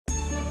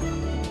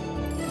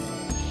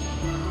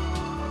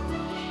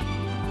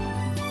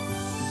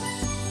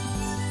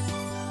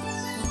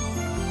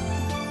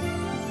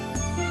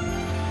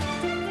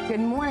Good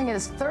morning. It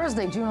is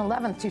Thursday, June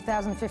 11th,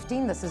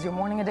 2015. This is your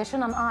morning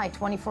edition on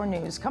I-24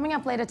 News. Coming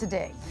up later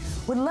today,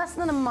 with less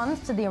than a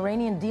month to the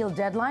Iranian deal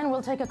deadline,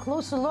 we'll take a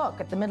closer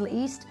look at the Middle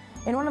East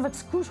in one of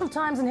its crucial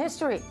times in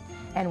history.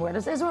 And where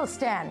does Israel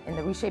stand in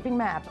the reshaping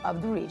map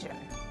of the region?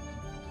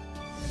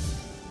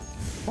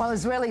 While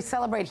Israelis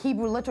celebrate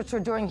Hebrew literature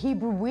during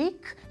Hebrew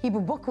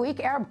Book Week,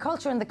 Arab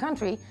culture in the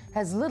country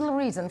has little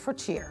reason for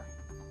cheer.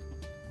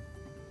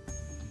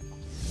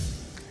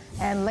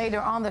 And later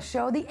on the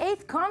show, the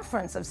 8th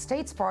Conference of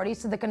States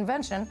Parties to the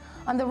Convention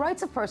on the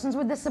Rights of Persons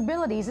with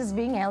Disabilities is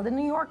being held in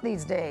New York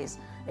these days.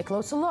 A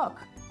closer look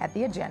at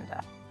the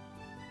agenda.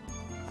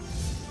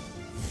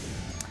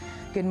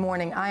 Good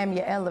morning, I am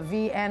Yael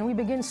Levi, and we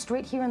begin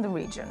straight here in the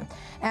region.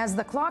 As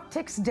the clock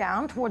ticks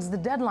down towards the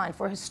deadline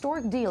for a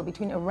historic deal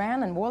between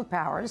Iran and world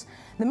powers,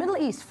 the Middle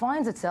East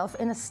finds itself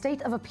in a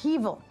state of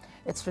upheaval.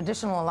 Its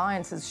traditional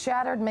alliances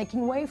shattered,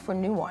 making way for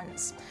new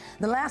ones.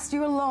 The last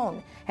year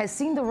alone has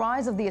seen the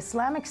rise of the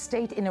Islamic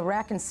State in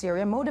Iraq and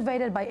Syria,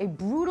 motivated by a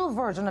brutal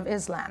version of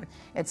Islam.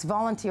 Its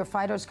volunteer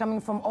fighters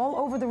coming from all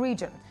over the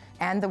region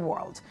and the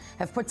world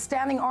have put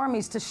standing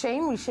armies to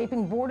shame,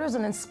 reshaping borders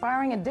and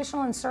inspiring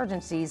additional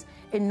insurgencies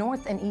in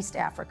North and East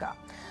Africa.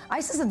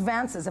 ISIS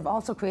advances have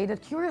also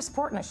created curious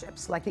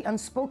partnerships, like the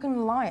unspoken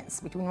alliance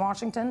between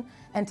Washington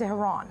and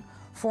Tehran,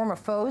 former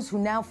foes who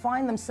now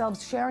find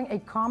themselves sharing a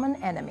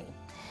common enemy.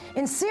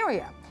 In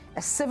Syria,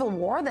 a civil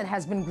war that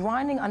has been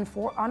grinding on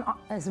for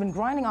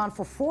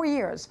 4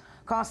 years,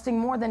 costing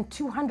more than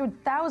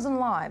 200,000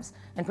 lives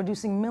and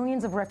producing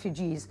millions of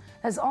refugees,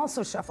 has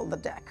also shuffled the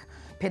deck,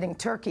 pitting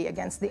Turkey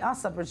against the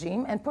Assad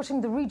regime and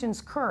pushing the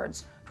region's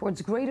Kurds towards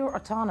greater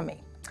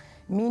autonomy.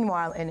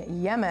 Meanwhile,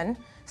 in Yemen,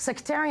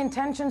 sectarian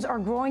tensions are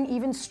growing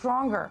even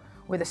stronger,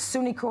 with a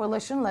Sunni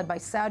coalition led by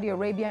Saudi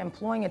Arabia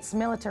employing its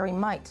military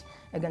might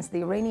against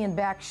the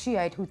Iranian-backed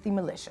Shiite Houthi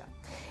militia.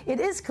 It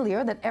is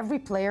clear that every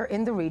player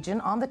in the region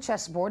on the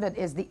chessboard that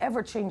is the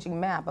ever-changing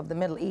map of the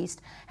Middle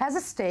East has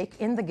a stake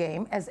in the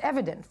game, as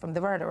evident from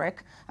the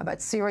rhetoric about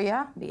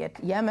Syria, be it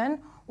Yemen,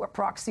 where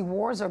proxy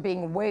wars are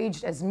being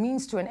waged as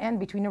means to an end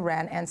between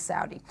Iran and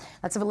Saudi.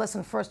 Let's have a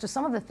listen first to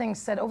some of the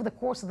things said over the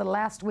course of the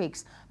last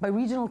weeks by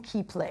regional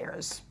key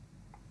players.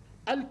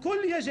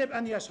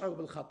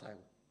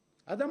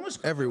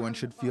 Everyone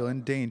should feel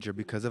in danger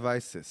because of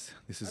ISIS.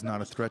 This is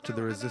not a threat to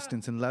the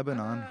resistance in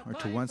Lebanon or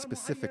to one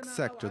specific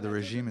sect or the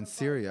regime in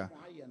Syria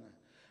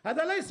or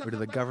to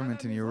the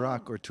government in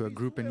Iraq or to a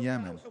group in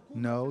Yemen.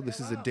 No, this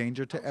is a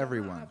danger to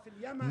everyone.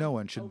 No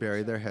one should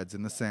bury their heads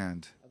in the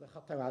sand.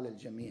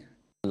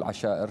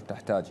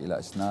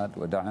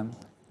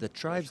 The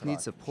tribes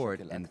need support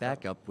and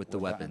backup with the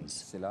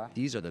weapons.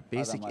 These are the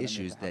basic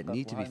issues that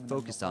need to be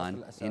focused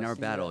on in our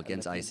battle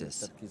against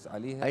ISIS.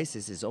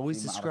 ISIS is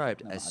always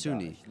described as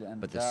Sunni,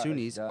 but the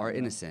Sunnis are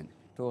innocent.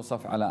 The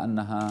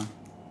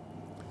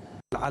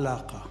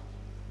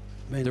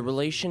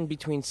relation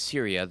between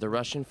Syria, the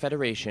Russian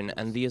Federation,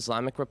 and the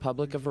Islamic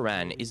Republic of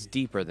Iran is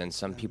deeper than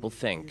some people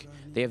think.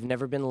 They have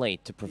never been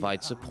late to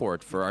provide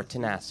support for our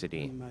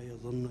tenacity.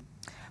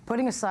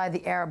 Putting aside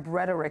the Arab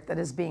rhetoric that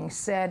is being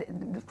said,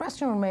 the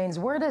question remains,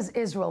 where does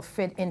Israel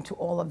fit into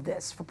all of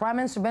this? For Prime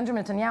Minister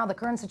Benjamin Netanyahu, the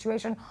current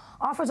situation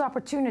offers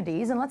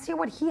opportunities, and let's hear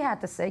what he had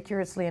to say,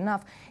 curiously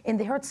enough, in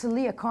the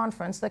Herzliya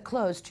conference that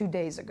closed 2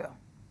 days ago.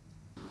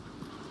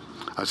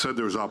 I said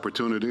there's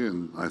opportunity,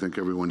 and I think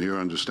everyone here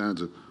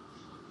understands it,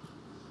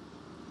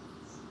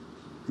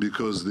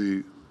 because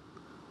the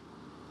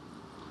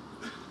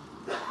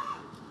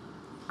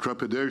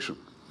trepidation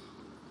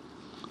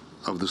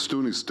of the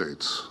Sunni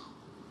states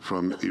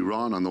from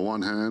Iran on the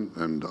one hand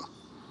and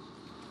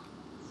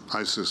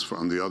ISIS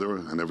on the other,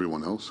 and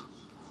everyone else,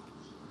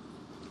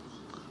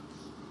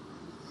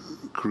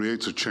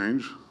 creates a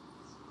change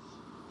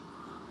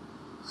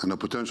and a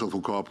potential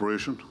for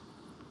cooperation,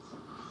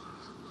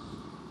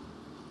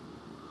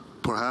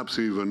 perhaps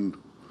even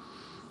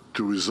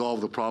to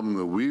resolve the problem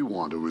that we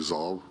want to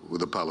resolve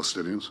with the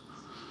Palestinians.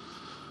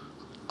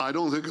 I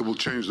don't think it will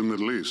change the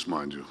Middle East,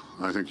 mind you.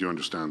 I think you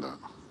understand that.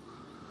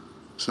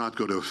 It's not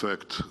going to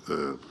affect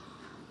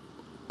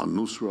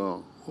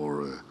al-Nusra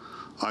or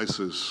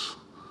ISIS,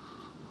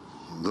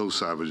 those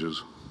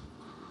savages.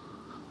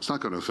 It's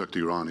not going to affect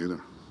Iran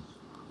either.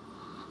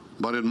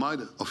 But it might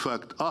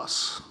affect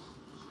us,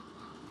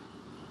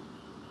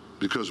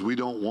 because we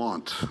don't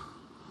want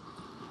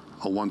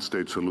a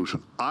one-state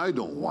solution. I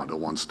don't want a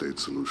one-state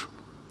solution.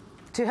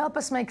 To help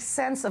us make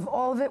sense of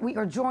all of it, we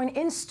are joined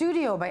in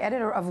studio by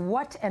editor of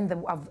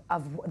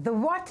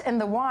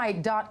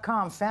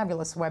whatandthewhy.com,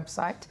 fabulous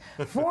website,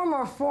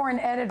 former foreign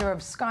editor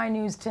of Sky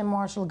News, Tim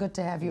Marshall. Good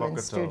to have you in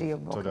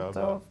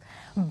studio.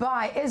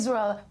 By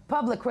Israel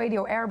Public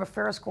Radio Arab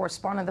Affairs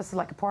correspondent. This is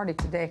like a party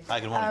today. Hi,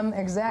 good morning.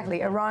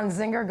 Exactly. Iran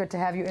Zinger, good to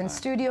have you in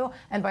studio.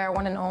 And by our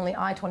one and only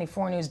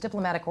I-24 News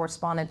diplomatic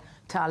correspondent,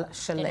 Tal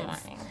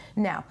Shalev.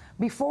 Now,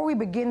 before we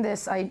begin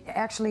this, I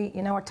actually,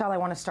 you know what, Tal, I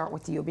want to start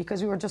with you,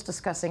 because we were just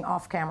discussing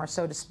off camera,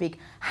 so to speak,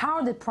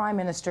 how did Prime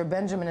Minister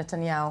Benjamin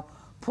Netanyahu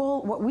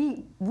pull what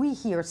we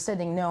here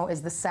sitting know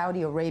is the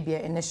Saudi Arabia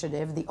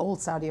initiative, the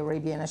old Saudi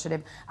Arabia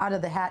initiative, out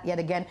of the hat yet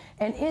again?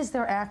 And is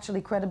there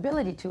actually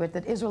credibility to it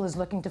that Israel is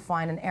looking to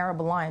find an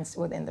Arab alliance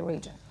within the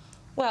region?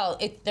 Well,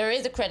 there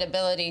is a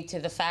credibility to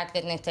the fact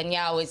that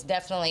Netanyahu is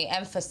definitely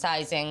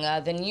emphasizing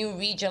the new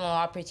regional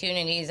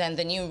opportunities and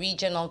the new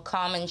regional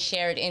common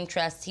shared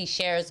interests he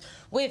shares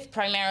with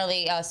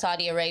primarily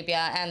Saudi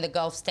Arabia and the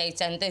Gulf states.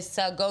 And this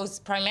goes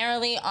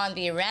primarily on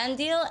the Iran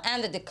deal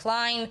and the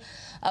decline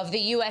of the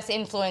U.S.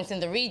 influence in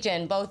the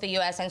region. Both the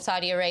U.S. and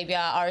Saudi Arabia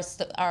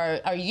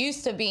are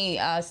used to be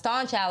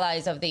staunch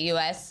allies of the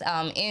U.S.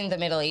 In the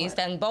Middle East,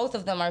 and both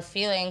of them are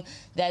feeling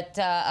that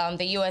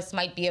the U.S.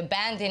 might be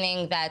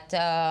abandoning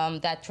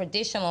that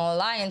traditional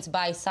alliance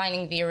by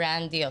signing the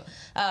Iran deal.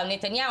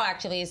 Netanyahu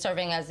actually is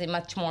serving as a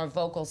much more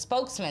vocal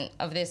spokesman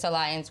of this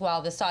alliance,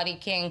 while the Saudi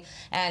king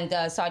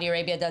and Saudi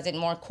Arabia does it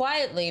more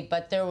quietly.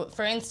 But there,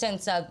 for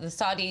instance, the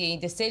Saudi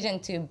decision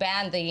to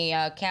ban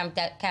the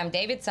Camp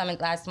David summit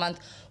last month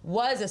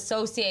was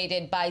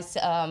associated by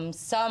some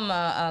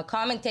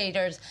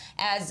commentators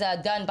as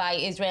done by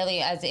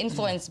Israeli, as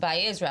influenced by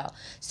Israel.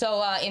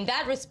 So in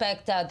that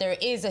respect, there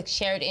is a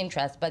shared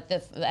interest, but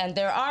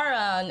there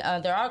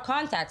are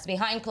contacts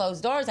behind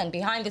closed doors and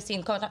behind the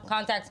scene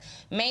contacts,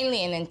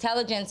 mainly in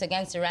intelligence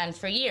against Iran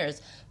for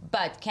years.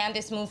 But can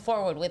this move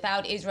forward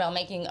without Israel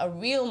making a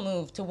real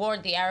move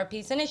toward the Arab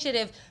Peace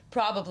Initiative?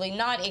 Probably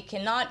not. It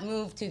cannot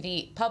move to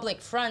the public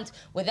front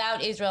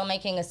without Israel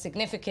making a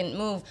significant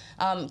move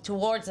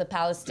towards the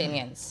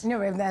Palestinians.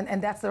 No,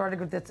 and that's the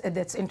article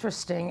that's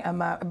interesting.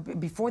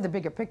 Before the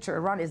bigger picture,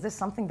 Iran, is this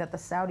something that the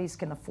Saudis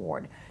can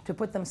afford to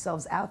put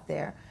themselves out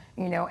there,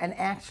 and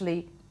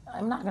actually,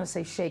 I'm not going to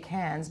say shake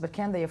hands, but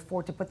can they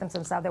afford to put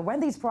themselves out there when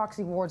these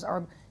proxy wars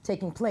are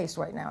taking place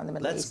right now in the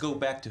Middle East? Let's go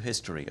back to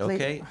history,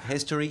 okay? Please.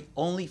 History,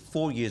 only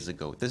 4 years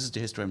ago, this is the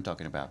history I'm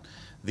talking about,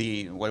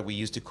 what we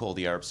used to call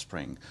the Arab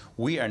Spring.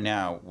 We are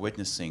now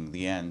witnessing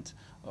the end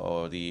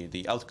or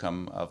the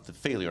outcome of the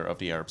failure of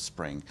the Arab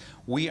Spring.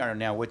 We are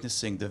now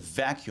witnessing the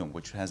vacuum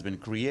which has been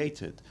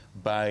created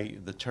by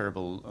the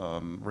terrible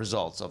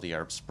results of the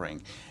Arab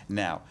Spring.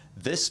 Now,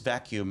 this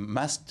vacuum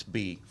must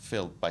be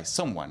filled by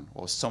someone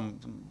or some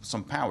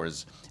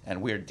powers, and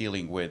we're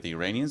dealing with the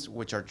Iranians,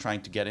 which are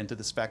trying to get into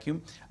this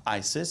vacuum,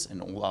 ISIS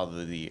and all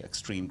other the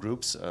extreme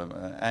groups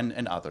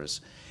and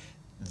others.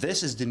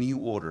 This is the new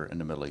order in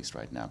the Middle East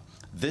right now.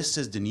 This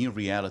is the new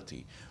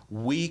reality.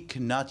 We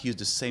cannot use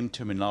the same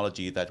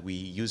terminology that we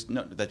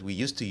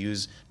used to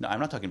use. No, I'm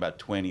not talking about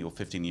 20 or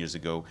 15 years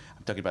ago.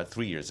 I'm talking about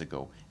 3 years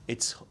ago.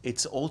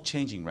 It's all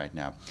changing right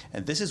now,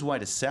 and this is why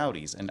the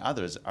Saudis and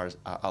others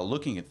are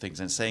looking at things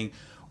and saying,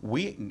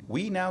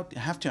 we now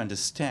have to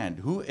understand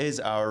who is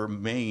our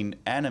main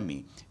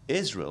enemy.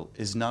 Israel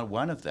is not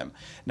one of them.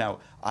 Now,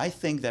 I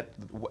think that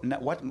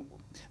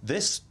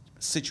this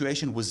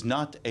situation was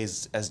not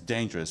as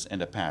dangerous in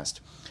the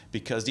past,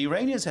 because the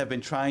Iranians have been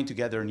trying to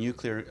get their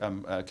nuclear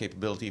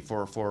capability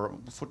for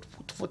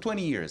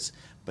 20 years,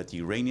 but the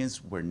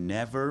Iranians were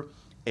never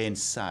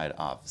inside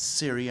of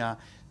Syria,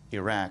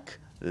 Iraq,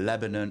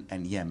 Lebanon,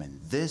 and Yemen.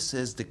 This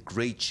is the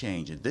great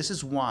change, and this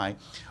is why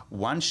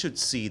one should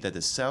see that the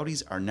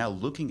Saudis are now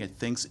looking at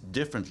things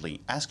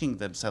differently, asking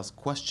themselves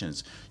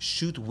questions.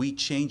 Should we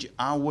change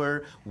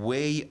our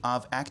way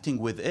of acting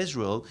with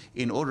Israel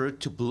in order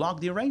to block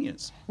the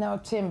Iranians? Now,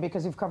 Tim,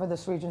 because you've covered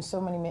this region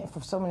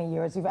for so many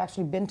years, you've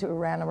actually been to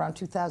Iran around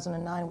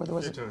 2009, where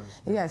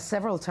there was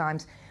several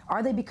times.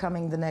 Are they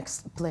becoming the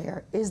next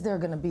player? Is there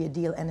going to be a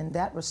deal? And in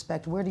that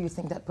respect, where do you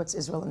think that puts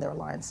Israel and their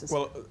alliances?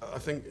 Well, I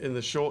think in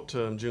the short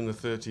term, June the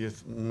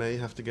 30th may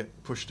have to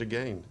get pushed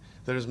again.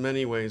 There's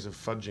many ways of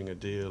fudging a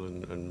deal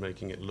and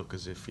making it look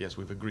as if, yes,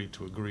 we've agreed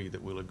to agree that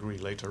we'll agree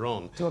later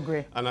on. To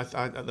agree. And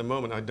at the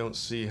moment, I don't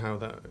see how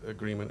that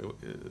agreement,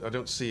 I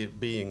don't see it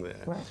being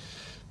there. Right.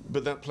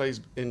 But that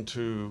plays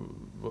into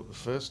what the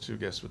first two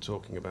guests were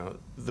talking about.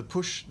 The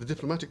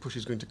diplomatic push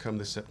is going to come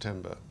this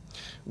September,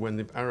 when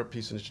the Arab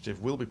Peace Initiative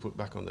will be put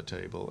back on the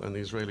table, and the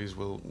Israelis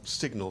will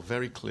signal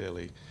very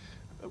clearly,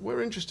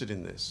 we're interested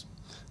in this.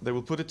 They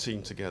will put a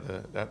team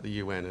together at the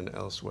UN and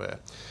elsewhere.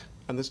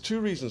 And there's two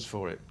reasons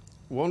for it.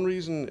 One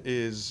reason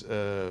is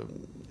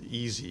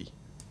easy.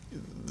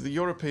 The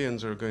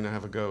Europeans are going to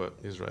have a go at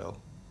Israel.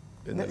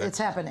 It's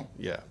happening.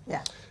 Yeah.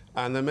 Yeah.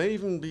 And there may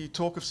even be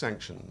talk of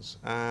sanctions,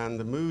 and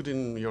the mood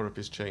in Europe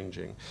is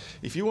changing.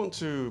 If you want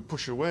to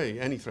push away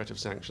any threat of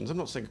sanctions, I'm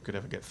not saying it could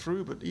ever get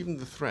through, but even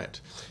the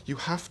threat, you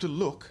have to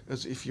look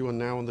as if you are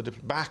now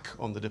back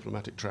on the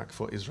diplomatic track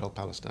for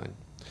Israel-Palestine.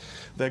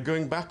 They're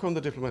going back on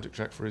the diplomatic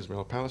track for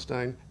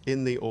Israel-Palestine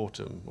in the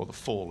autumn, or the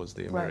fall, as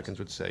the Americans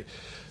would say.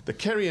 The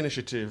Kerry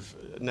initiative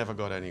never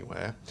got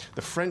anywhere.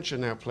 The French are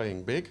now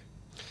playing big.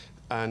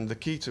 And the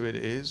key to it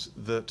is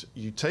that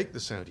you take the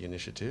Saudi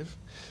initiative.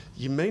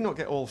 You may not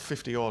get all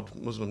 50-odd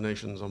Muslim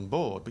nations on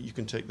board, but you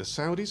can take the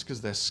Saudis,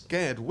 because they're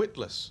scared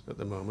witless at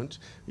the moment.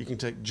 You can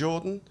take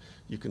Jordan.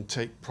 You can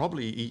take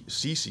probably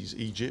Sisi's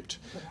Egypt,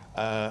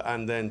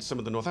 and then some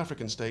of the North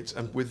African states.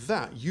 And with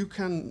that, you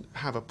can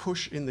have a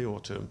push in the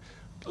autumn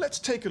let's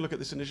take a look at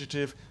this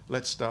initiative,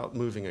 let's start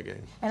moving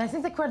again. And I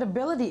think the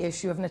credibility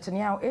issue of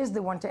Netanyahu is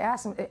the one to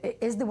ask him,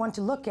 is the one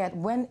to look at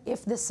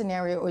if this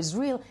scenario is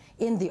real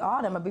in the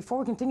autumn. But before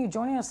we continue,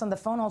 joining us on the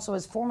phone also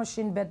is former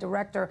Shin Bet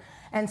director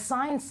and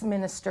science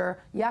minister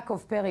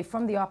Yaakov Peri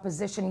from the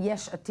opposition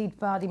Yesh Atid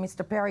party.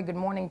 Mr. Peri, good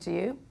morning to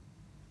you.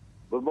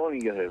 Good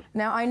morning, Yael.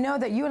 Now, I know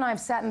that you and I have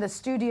sat in the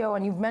studio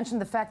and you've mentioned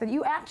the fact that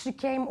you actually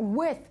came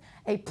with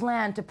a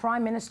plan to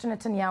Prime Minister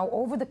Netanyahu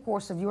over the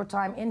course of your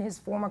time in his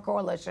former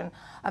coalition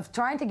of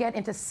trying to get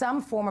into some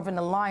form of an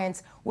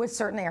alliance with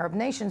certain Arab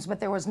nations,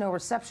 but there was no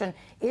reception.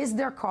 Is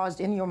there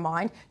cause in your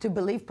mind to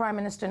believe Prime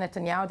Minister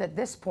Netanyahu that at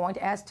this point,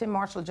 as Tim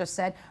Marshall just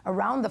said,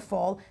 around the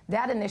fall,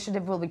 that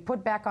initiative will be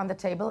put back on the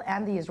table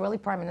and the Israeli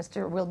Prime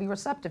Minister will be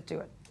receptive to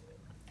it?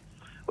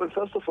 Well,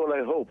 first of all,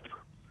 I hope,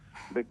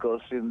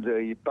 because in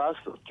the past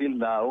till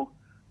now,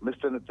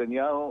 Mr.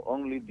 Netanyahu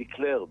only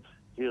declared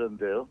here and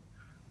there,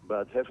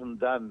 but haven't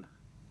done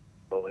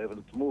or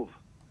haven't moved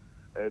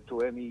to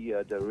any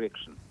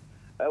direction.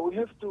 We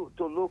have to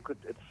look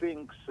at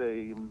things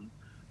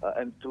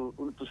and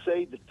to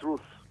say the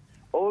truth.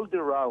 All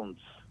the rounds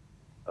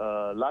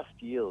last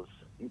years,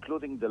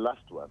 including the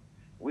last one,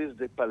 with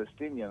the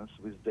Palestinians,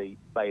 with the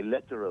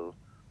bilateral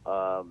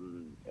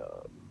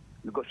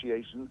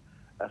negotiation,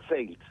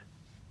 failed.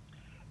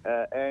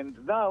 And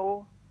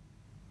now,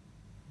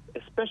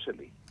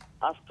 especially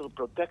after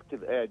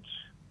Protective Edge,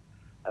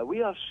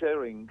 we are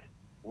sharing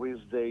with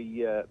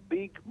the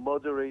big,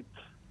 moderate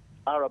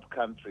Arab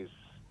countries,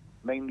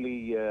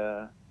 mainly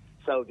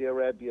Saudi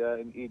Arabia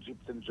and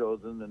Egypt and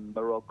Jordan and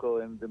Morocco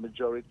and the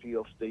majority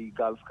of the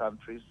Gulf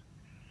countries,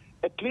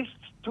 at least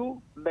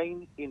two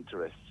main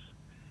interests.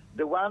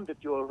 The one that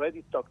you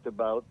already talked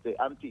about, the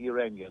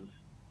anti-Iranian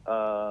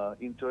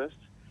interest,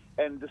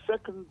 and the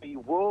second, the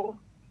war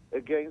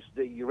against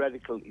the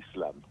radical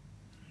Islam.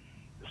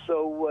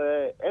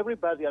 So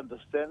everybody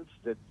understands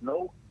that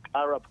no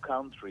Arab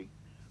country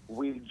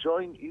will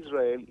join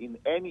Israel in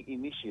any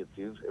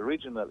initiative, a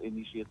regional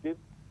initiative,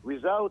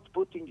 without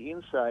putting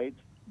inside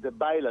the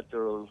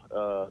bilateral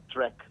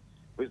track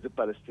with the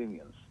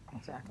Palestinians.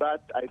 Exactly.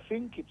 But I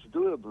think it's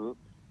doable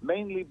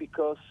mainly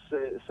because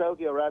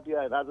Saudi Arabia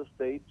and other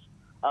states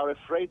are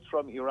afraid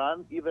from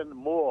Iran even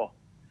more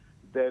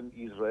than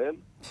Israel,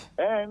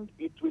 and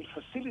it will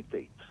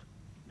facilitate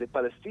the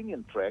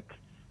Palestinian track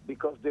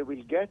because they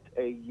will get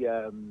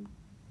a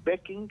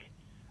backing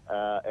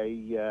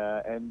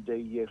and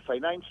a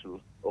financial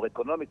or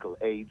economical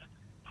aid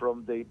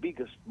from the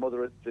biggest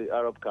moderate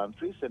Arab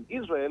countries, and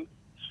Israel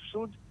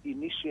should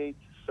initiate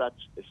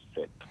such a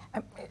step.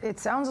 It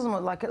sounds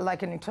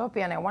like an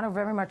utopia, and I want to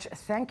very much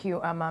thank you,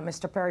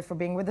 Mr. Peri, for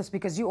being with us,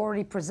 because you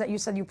already you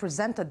said you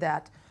presented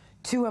that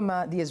to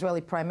the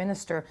Israeli Prime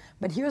Minister.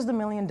 But here's the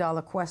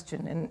million-dollar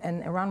question,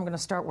 and Iran, I'm going to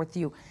start with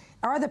you.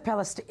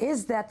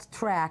 Is that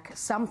track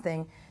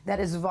something that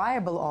is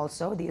viable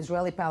also, the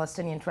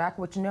Israeli-Palestinian track,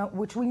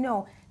 which we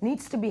know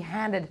needs to be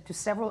handed to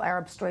several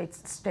Arab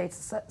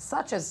states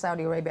such as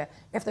Saudi Arabia,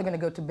 if they're going to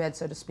go to bed,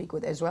 so to speak,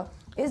 with Israel?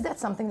 Is that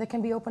something that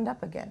can be opened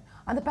up again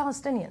on the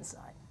Palestinian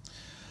side?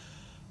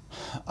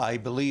 I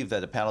believe that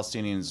the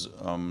Palestinians,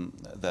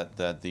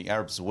 that the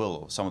Arabs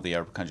will, some of the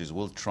Arab countries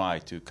will try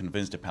to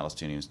convince the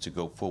Palestinians to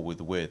go forward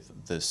with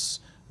this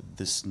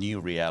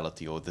new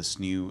reality, or this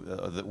new,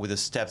 with the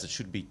steps that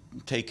should be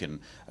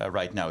taken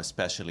right now,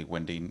 especially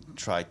when they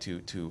try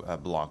to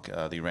block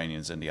the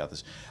Iranians and the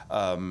others.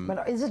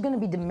 But is it going to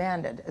be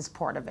demanded as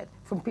part of it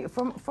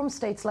from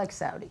states like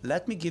Saudi?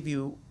 Let me give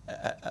you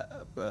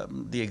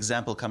the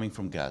example coming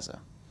from Gaza.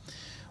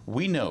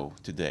 We know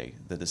today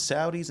that the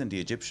Saudis and the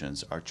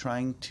Egyptians are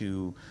trying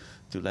to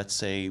let's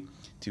say,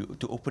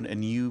 to open a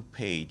new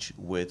page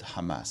with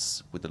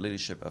Hamas, with the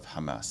leadership of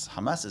Hamas.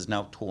 Hamas is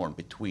now torn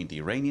between the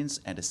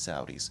Iranians and the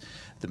Saudis.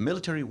 The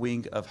military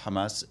wing of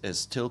Hamas is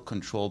still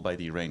controlled by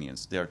the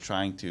Iranians. They are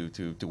trying to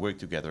work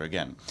together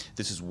again.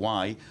 This is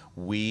why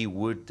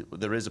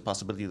there is a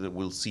possibility that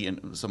we'll see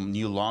some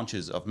new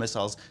launches of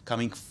missiles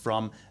coming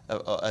from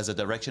as a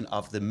direction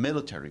of the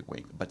military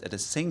wing. But at the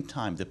same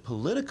time, the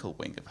political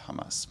wing of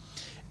Hamas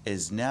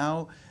is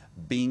now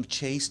being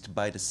chased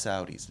by the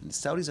Saudis. And the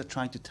Saudis are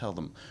trying to tell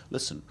them,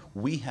 listen,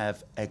 we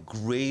have a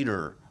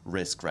greater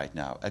risk right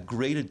now, a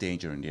greater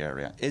danger in the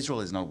area.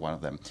 Israel is not one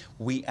of them.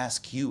 We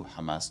ask you,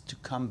 Hamas, to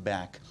come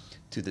back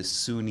to the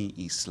Sunni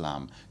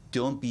Islam.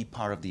 Don't be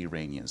part of the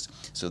Iranians.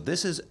 So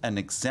this is an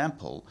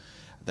example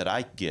that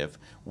I give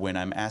when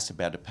I'm asked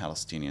about the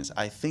Palestinians.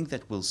 I think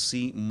that we'll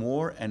see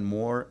more and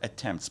more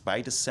attempts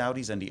by the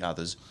Saudis and the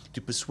others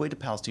to persuade the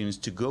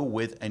Palestinians to go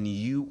with a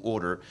new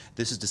order.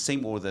 This is the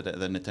same order that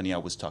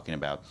Netanyahu was talking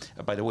about.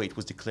 By the way, it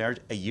was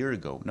declared a year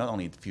ago, not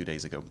only a few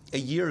days ago. A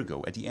year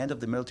ago, at the end of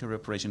the military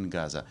operation in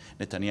Gaza,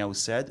 Netanyahu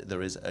said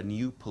there is a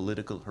new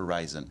political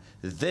horizon.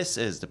 This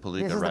is the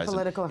political horizon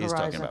he's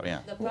talking about.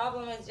 Yeah. The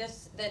problem is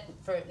just that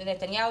for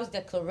Netanyahu's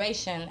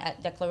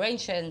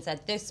declarations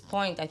at this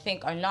point, I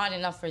think, are not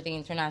enough enough for the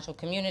international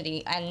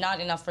community and not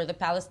enough for the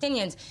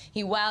Palestinians,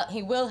 he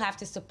will have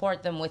to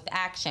support them with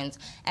actions.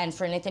 And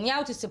for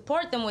Netanyahu to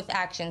support them with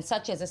actions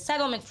such as a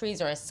settlement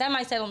freeze or a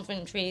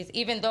semi-settlement freeze,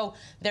 even though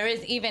there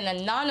is even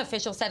a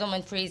non-official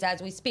settlement freeze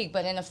as we speak,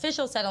 but an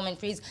official settlement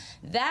freeze,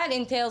 that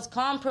entails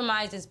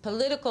compromises,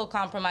 political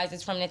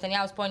compromises from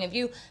Netanyahu's point of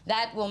view.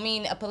 That will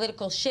mean a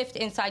political shift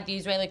inside the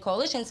Israeli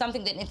coalition,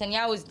 something that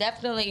Netanyahu is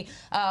definitely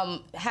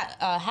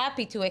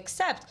happy to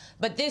accept.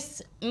 But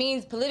this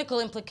means political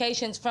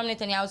implications from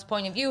Netanyahu's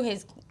point of view.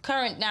 His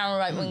current narrow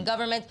right-wing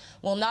government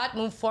will not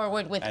move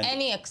forward with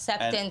any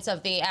acceptance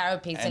of the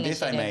Arab Peace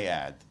Initiative. And if I may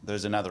add,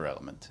 there's another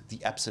element,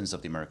 the absence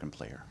of the American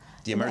player.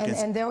 The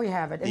Americans, and there we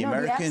have it. The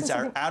Americans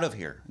are out of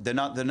here. They're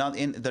not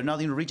in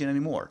the region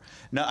anymore.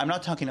 Now, I'm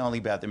not talking only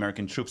about the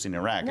American troops in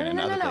Iraq and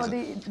other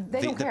places.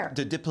 They don't care.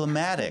 The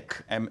diplomatic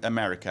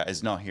America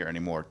is not here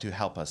anymore to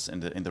help us in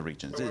the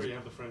region. We already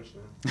have the French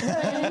now.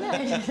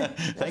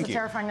 That's a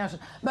terrifying notion.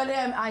 But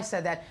I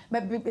said that.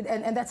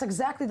 And that's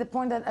exactly the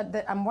point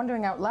that I'm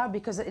wondering out loud,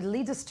 because it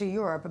leads us to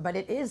Europe. But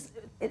it is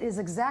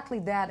exactly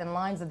that in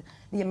lines that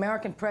the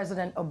American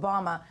President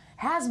Obama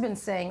has been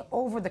saying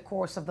over the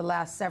course of the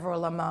last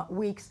several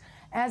weeks,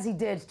 as he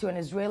did to an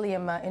Israeli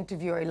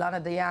interviewer,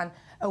 Ilana Dayan,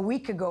 a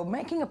week ago,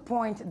 making a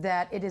point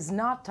that it is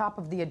not top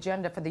of the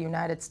agenda for the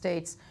United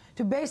States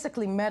to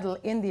basically meddle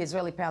in the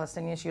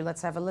Israeli-Palestinian issue.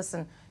 Let's have a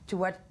listen to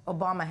what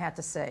Obama had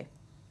to say.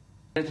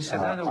 I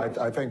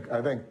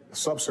think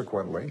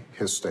subsequently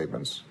his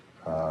statements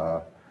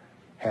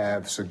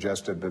have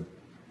suggested that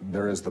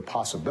there is the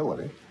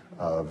possibility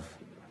of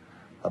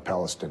a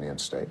Palestinian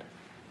state,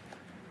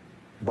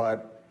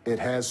 but it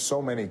has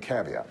so many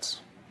caveats,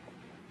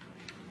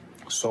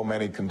 so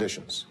many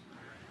conditions,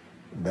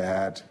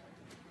 that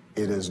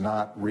it is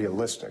not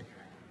realistic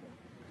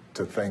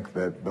to think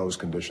that those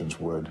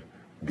conditions would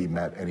be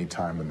met any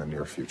time in the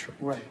near future.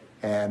 Right.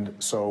 And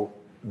so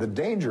the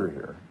danger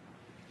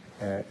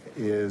here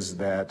is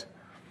that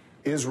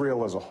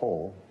Israel as a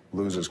whole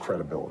loses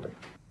credibility.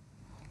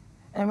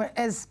 And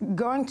as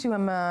going to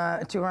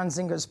Ron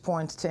Zinger's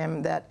point,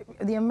 Tim, that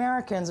the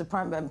Americans,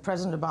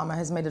 President Obama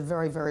has made it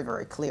very, very,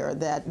 very clear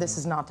that this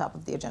is not top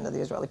of the agenda, the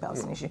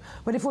Israeli-Palestinian issue.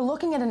 But if we're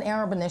looking at an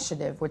Arab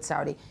initiative with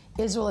Saudi,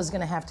 Israel is going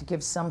to have to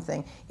give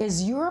something.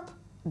 Is Europe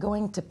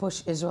going to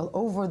push Israel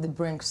over the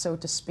brink, so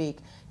to speak,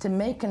 to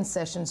make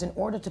concessions in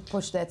order to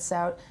push that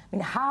south? I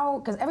mean, how?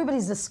 Because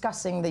everybody's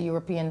discussing the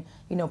European,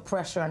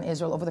 pressure on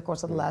Israel over the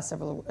course of the last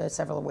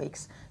several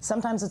weeks.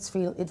 Sometimes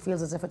it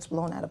feels as if it's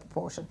blown out of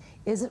proportion.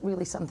 Is it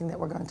really something that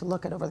we're going to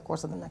look at over the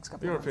course of the next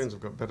couple of months? Europeans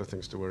have got better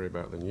things to worry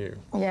about than you.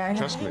 Yeah,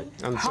 trust me.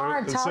 And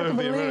hard so to have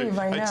the believe,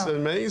 I know. It's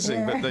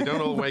amazing, but they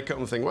don't all wake up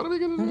and think, what are we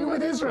going to do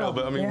with Israel?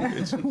 But I mean,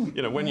 it's,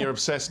 when you're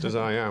obsessed as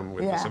I am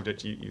with the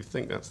subject, you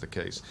think that's the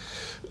case.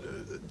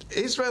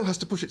 Israel has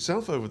to push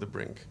itself over the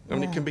brink. I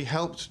mean, it can be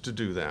helped to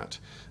do that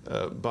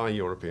by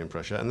European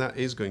pressure, and that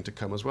is going to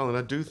come as well. And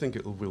I do think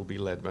it will be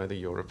led by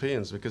the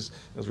Europeans, because,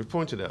 as we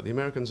pointed out, the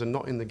Americans are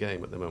not in the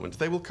game at the moment.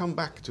 They will come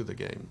back to the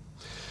game.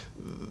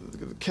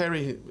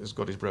 Kerry has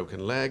got his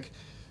broken leg.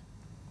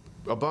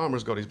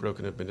 Obama's got his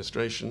broken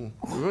administration.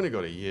 We've only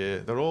got a year.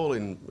 They're all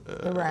in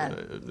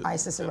Iran,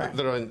 ISIS,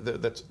 Iran.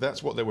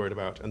 That's what they're worried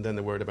about, and then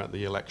they're worried about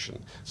the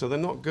election. So they're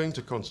not going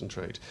to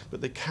concentrate,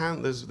 but they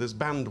can. There's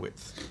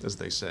bandwidth, as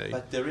they say.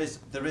 But there is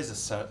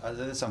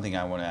something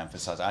I want to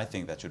emphasize. I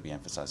think that should be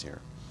emphasized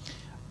here.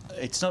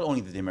 It's not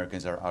only that the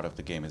Americans are out of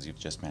the game, as you've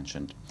just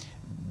mentioned.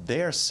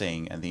 They are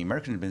saying, and the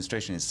American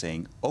administration is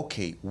saying,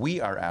 okay, we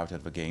are out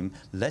of the game.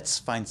 Let's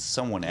find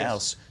someone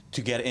else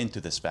to get into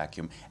this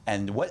vacuum.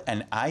 And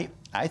I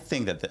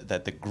think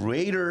that the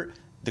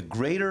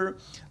greater,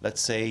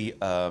 let's say,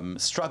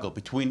 struggle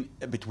between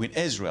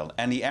Israel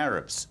and the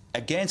Arabs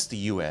against the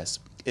U.S.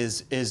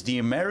 is the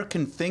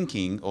American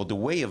thinking, or the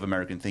way of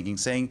American thinking,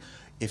 saying,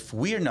 if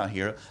we're not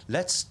here,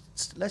 let's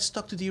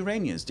talk to the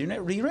Iranians. The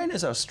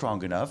Iranians are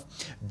strong enough.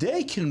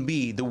 They can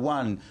be the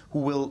one who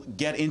will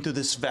get into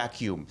this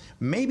vacuum.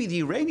 Maybe the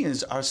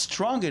Iranians are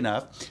strong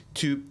enough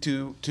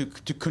to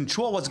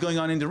control what's going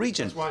on in the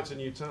region. That's why it's a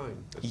new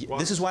time.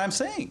 This is why I'm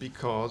saying.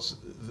 Because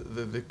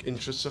the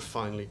interests are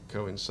finally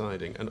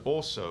coinciding. And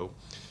also,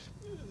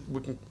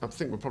 I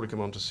think we'll probably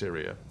come on to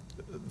Syria.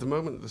 The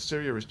moment that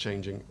Syria is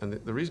changing, and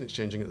the reason it's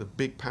changing is that the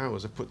big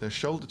powers have put their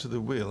shoulder to the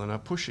wheel and are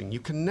pushing.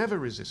 You can never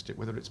resist it,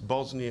 whether it's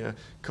Bosnia,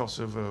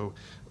 Kosovo,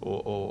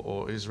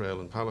 or Israel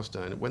and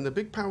Palestine. When the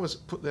big powers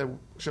put their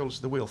shoulders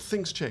to the wheel,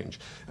 things change.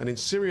 And in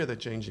Syria, they're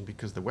changing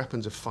because the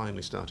weapons have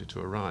finally started to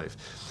arrive.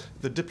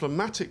 The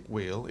diplomatic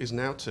wheel is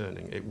now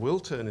turning. It will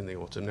turn in the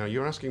autumn. Now,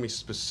 you're asking me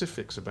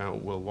specifics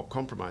about, well, what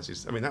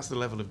compromises. I mean, that's the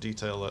level of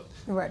detail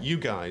that you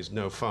guys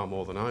know far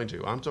more than I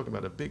do. I'm talking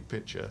about a big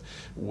picture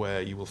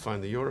where you will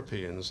find the Europeans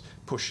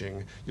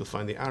pushing, you'll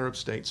find the Arab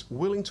states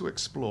willing to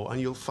explore,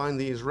 and you'll find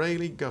the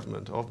Israeli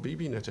government of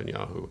Bibi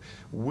Netanyahu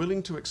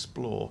willing to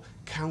explore,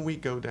 can we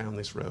go down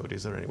this road?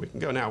 Is there any we can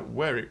go? Now,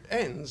 where it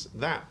ends,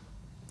 that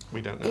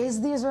we don't know.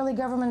 Is the Israeli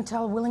government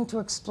willing to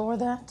explore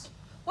that?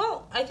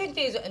 Well, I think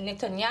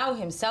Netanyahu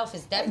himself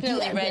is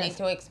definitely ready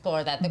to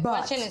explore that. The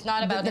question is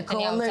not about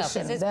Netanyahu himself,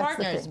 it's his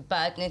partners.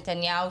 But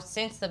Netanyahu,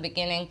 since the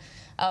beginning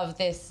of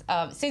this,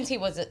 since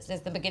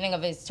the beginning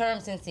of his term,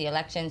 since the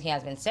election, he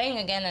has been saying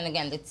again and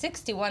again that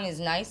 61 is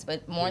nice,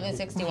 but more than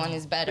 61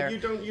 is better.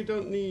 But you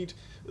don't need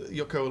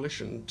your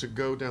coalition to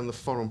go down the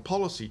foreign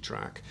policy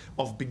track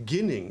of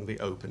beginning the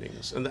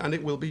openings, and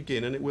it will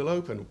begin and it will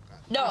open.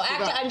 No,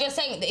 actually, I'm just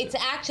saying it's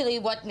actually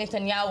what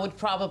Netanyahu would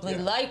probably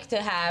like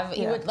to have.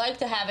 He would like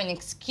to have an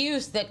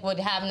excuse that would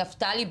have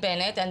Naftali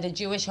Bennett and the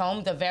Jewish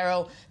Home,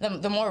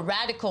 the more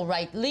radical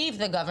right, leave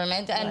the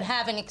government and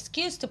have an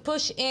excuse to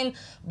push in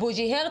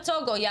Bougie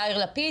Herzog or Yair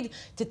Lapid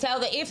to tell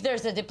that if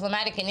there's a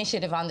diplomatic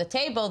initiative on the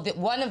table, that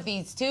one of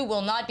these two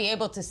will not be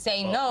able to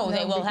say no.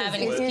 They will have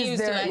an excuse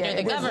to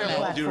enter the government. With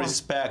all due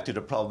respect to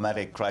the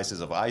problematic crisis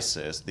of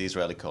ISIS, the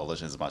Israeli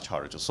coalition is much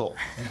harder to solve.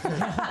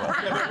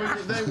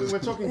 We're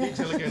talking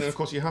detail again, and of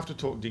course you have to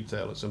talk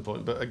detail at some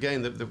point. But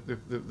again,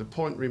 the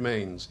point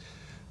remains: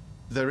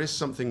 there is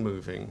something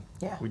moving.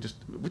 Yeah.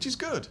 Which is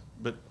good,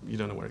 but you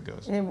don't know where it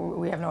goes.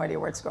 We have no idea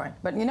where it's going.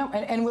 But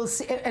and we'll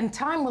see. And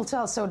time will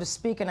tell, so to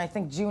speak. And I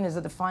think June is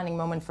a defining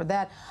moment for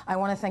that. I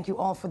want to thank you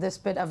all for this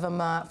bit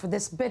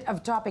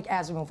of topic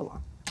as we move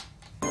along.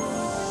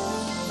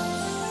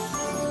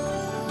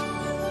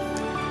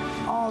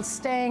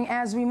 Staying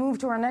as we move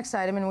to our next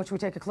item, in which we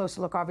take a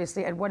closer look,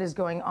 obviously, at what is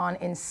going on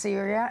in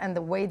Syria and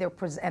the way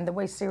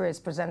Syria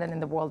is presented in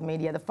the world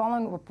media. The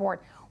following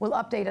report will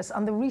update us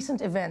on the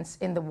recent events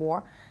in the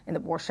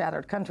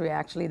war-shattered country,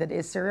 actually, that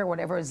is Syria,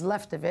 whatever is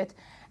left of it,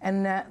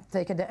 and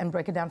break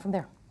it down from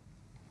there.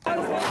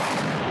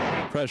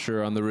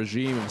 Pressure on the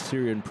regime of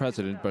Syrian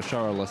President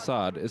Bashar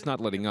al-Assad is not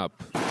letting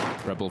up.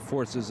 Rebel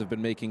forces have been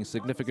making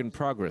significant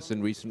progress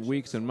in recent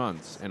weeks and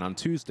months, and on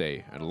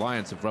Tuesday, an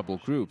alliance of rebel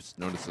groups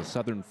known as the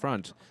Southern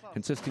Front,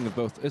 consisting of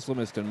both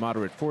Islamist and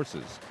moderate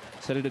forces,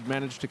 said it had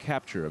managed to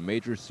capture a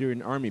major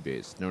Syrian army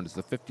base known as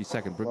the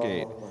 52nd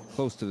Brigade,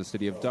 close to the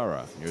city of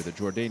Dara, near the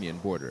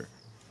Jordanian border.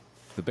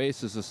 The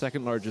base is the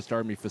second largest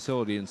army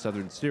facility in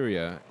southern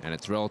Syria, and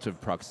its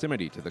relative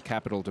proximity to the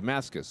capital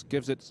Damascus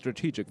gives it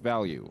strategic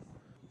value.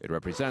 It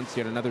represents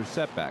yet another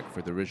setback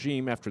for the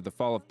regime after the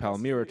fall of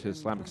Palmyra to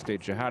Islamic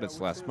State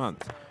jihadists last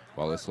month,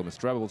 while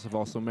Islamist rebels have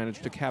also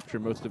managed to capture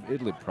most of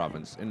Idlib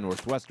province in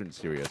northwestern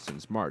Syria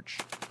since March.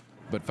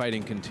 But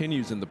fighting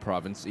continues in the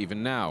province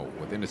even now,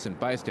 with innocent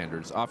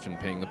bystanders often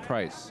paying the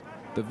price.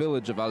 The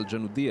village of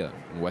Al-Janudiyah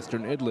in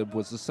western Idlib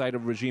was the site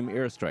of regime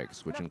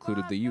airstrikes, which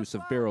included the use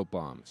of barrel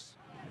bombs.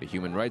 The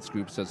human rights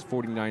group says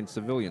 49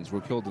 civilians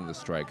were killed in the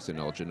strikes in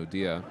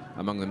Al-Janudiyah,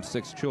 among them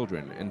 6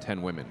 children and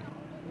 10 women.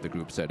 The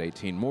group said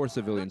 18 more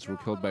civilians were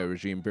killed by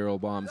regime barrel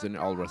bombs in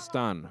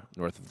Al-Rastan,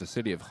 north of the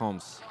city of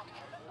Homs.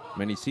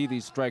 Many see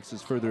these strikes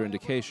as further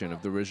indication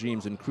of the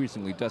regime's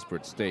increasingly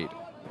desperate state,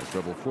 as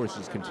rebel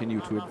forces continue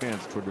to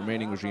advance toward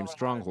remaining regime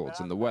strongholds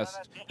in the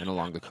west and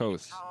along the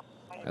coast.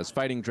 As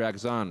fighting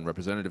drags on,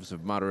 representatives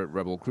of moderate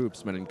rebel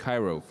groups met in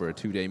Cairo for a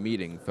 2-day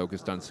meeting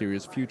focused on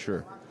Syria's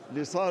future.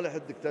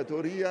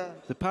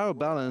 The power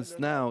balance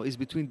now is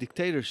between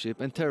dictatorship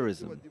and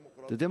terrorism.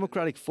 The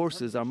democratic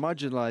forces are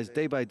marginalized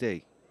day by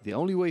day. The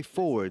only way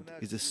forward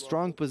is a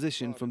strong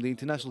position from the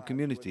international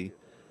community,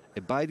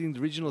 abiding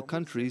the regional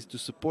countries to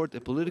support a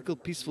political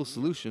peaceful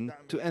solution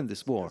to end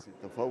this war.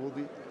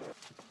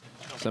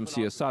 Some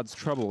see Assad's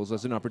troubles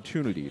as an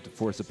opportunity to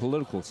force a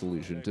political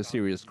solution to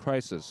Syria's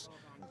crisis,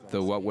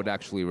 though what would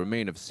actually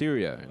remain of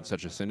Syria in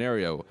such a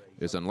scenario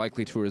is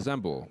unlikely to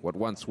resemble what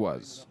once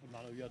was.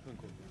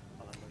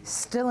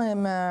 Still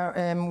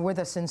with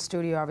us in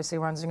studio, obviously,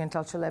 Ranzing and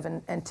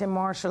Talchalev and Tim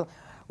Marshall.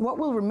 What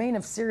will remain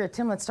of Syria?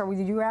 Tim, let's start with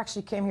you. You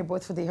actually came here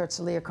both for the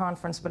Herzliya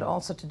conference, but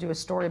also to do a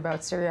story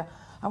about Syria.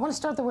 I want to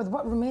start there with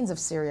what remains of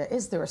Syria.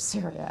 Is there a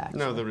Syria, actually?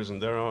 No, there isn't.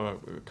 There are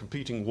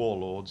competing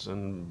warlords,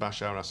 and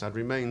Bashar al-Assad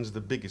remains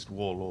the biggest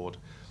warlord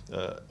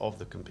of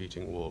the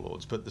competing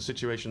warlords. But the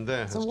situation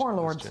there has changed. It's a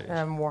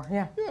warlord war,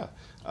 yeah.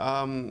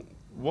 Yeah.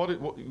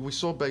 What we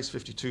saw Base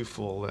 52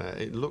 fall there.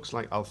 It looks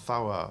like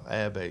Al-Thawa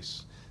Air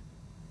Base.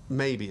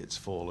 Maybe it's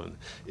fallen.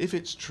 If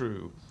it's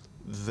true,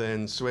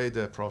 then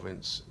Sueda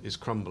province is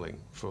crumbling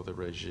for the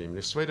regime.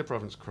 If Sueda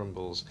province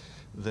crumbles,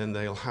 then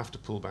they'll have to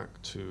pull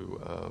back to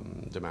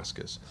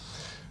Damascus.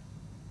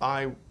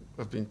 I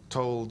have been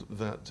told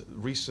that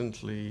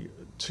recently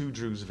 2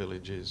 Druze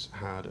villages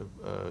had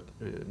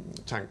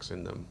tanks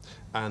in them,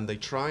 and they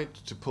tried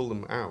to pull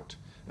them out,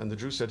 and the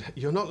Druze said,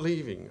 "You're not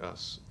leaving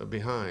us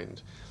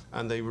behind."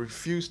 And they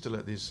refused to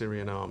let the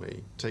Syrian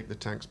army take the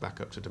tanks back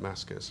up to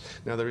Damascus.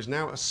 Now, there is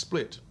now a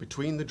split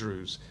between the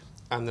Druze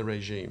and the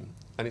regime,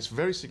 and it's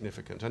very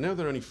significant. I know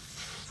they're only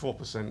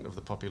 4% of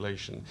the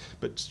population,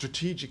 but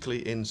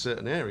strategically in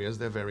certain areas,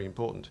 they're very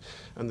important.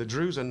 And the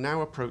Druze are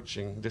now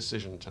approaching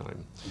decision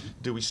time.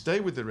 Do we stay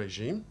with the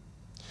regime,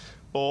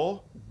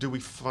 or do we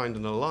find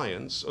an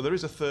alliance? Or there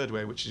is a third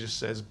way, which just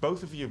says,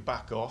 both of you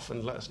back off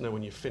and let us know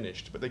when you're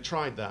finished. But they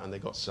tried that and they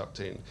got sucked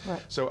in.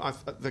 Right. So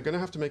they're going to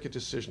have to make a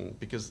decision,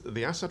 because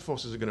the Assad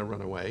forces are going to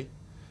run away,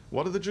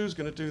 What are the Druze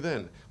going to do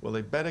then? Well,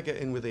 they better get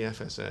in with the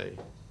FSA.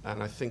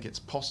 And I think it's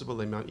possible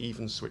they might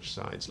even switch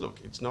sides. Look,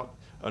 it's not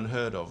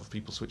unheard of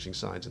people switching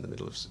sides in the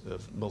middle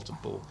of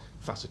multiple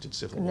faceted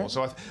civil war.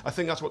 So I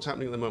think that's what's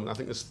happening at the moment. I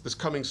think this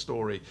coming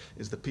story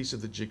is the piece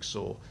of the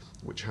jigsaw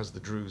which has the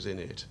Druze in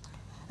it.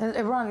 And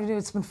Iran,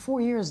 it's been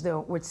 4 years,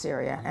 though, with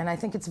Syria, and I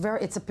think it's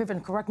a pivot,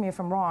 and correct me if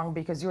I'm wrong,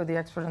 because you're the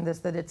expert in this,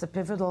 that it's a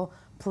pivotal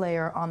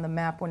player on the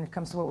map when it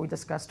comes to what we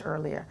discussed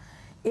earlier.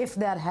 If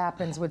that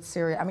happens with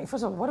Syria, I mean,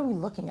 first of all, what are we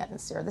looking at in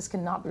Syria? This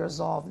cannot be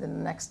resolved in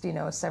the next,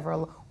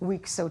 several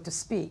weeks, so to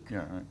speak. Yeah,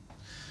 right.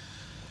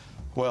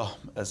 Well,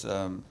 as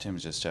Tim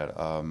just said,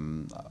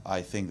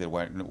 I think that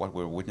what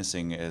we're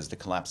witnessing is the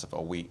collapse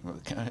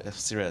of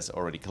Syria has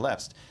already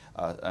collapsed,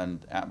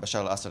 and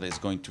Bashar al-Assad is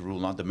going to rule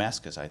not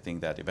Damascus. I think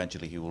that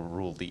eventually he will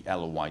rule the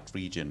Alawite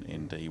region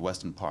in the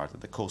western part,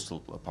 the coastal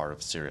part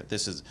of Syria.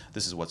 This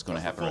is what's going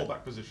to happen. The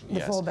fallback position.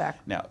 The fallback.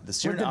 Now, the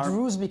Syrian with the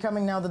Druze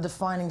becoming now the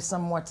defining,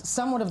 somewhat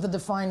of the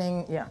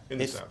defining, yeah.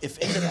 If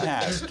in the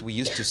past we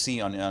used to see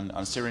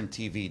on Syrian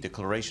TV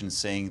declarations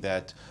saying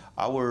that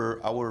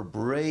our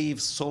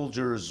brave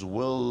soldiers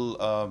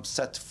will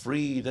set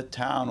free the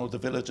town or the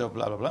village of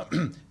blah, blah,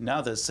 blah. Now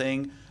they're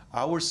saying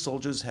our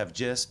soldiers have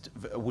just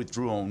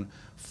withdrawn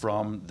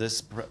from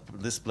this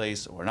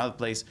place or another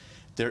place.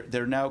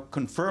 They're now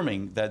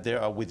confirming that they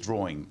are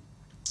withdrawing.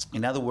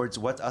 In other words,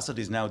 what Assad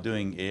is now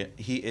doing,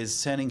 he is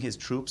sending his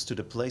troops to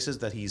the places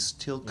that he's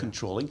still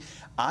controlling.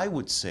 I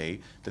would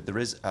say that there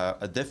is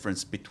a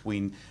difference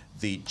between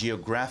the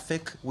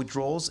geographic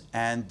withdrawals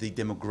and the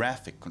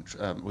demographic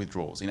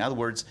withdrawals. In other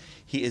words,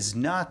 he is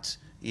not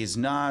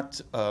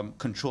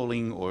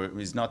controlling or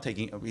is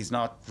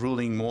not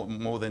ruling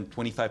more than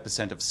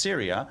 25% of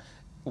Syria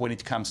when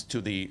it comes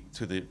to the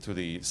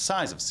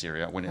size of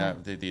Syria, when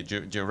the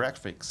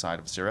geographic side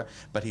of Syria,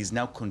 but he's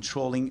now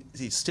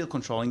still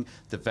controlling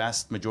the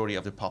vast majority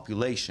of the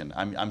population.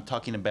 I'm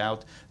talking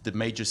about the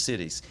major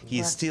cities.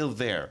 He's still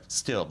there,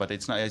 but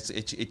it's not.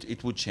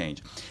 It would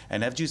change.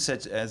 And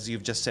as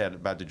you've just said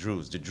about the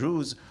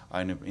Druze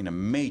are in a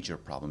major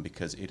problem,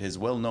 because it is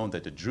well known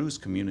that the Druze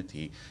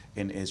community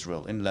in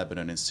Israel, in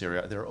Lebanon, in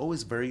Syria, they're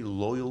always very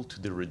loyal to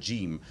the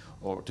regime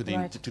or to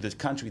the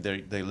country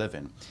they live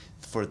in.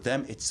 For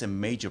them, it's a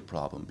major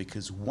problem,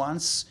 because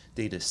once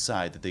they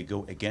decide that they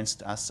go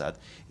against Assad,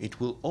 it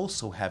will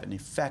also have an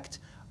effect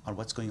on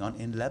what's going on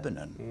in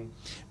Lebanon.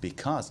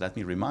 Because, let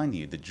me remind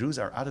you, the Druze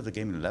are out of the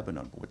game in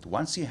Lebanon. But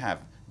once you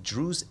have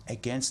Druze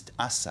against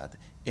Assad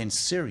in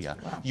Syria,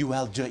 you'll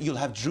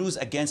have Druze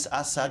against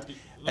Assad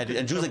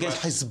and Druze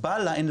against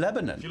Hezbollah in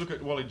Lebanon. If you look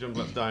at Wally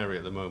Jumblatt's diary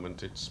at the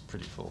moment, it's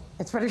pretty full.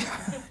 It's pretty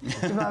full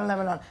in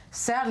Lebanon.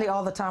 Sadly,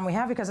 all the time we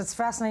have, because it's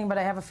fascinating, but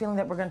I have a feeling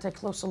that we're going to take a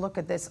closer look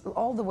at this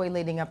all the way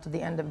leading up to the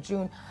end of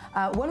June.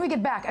 When we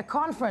get back, a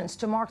conference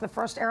to mark the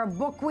first Arab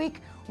Book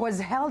Week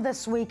was held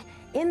this week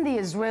in the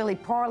Israeli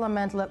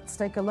parliament. Let's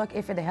take a look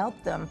if it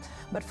helped them.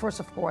 But first,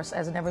 of course,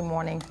 as in every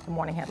morning, the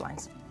morning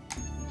headlines.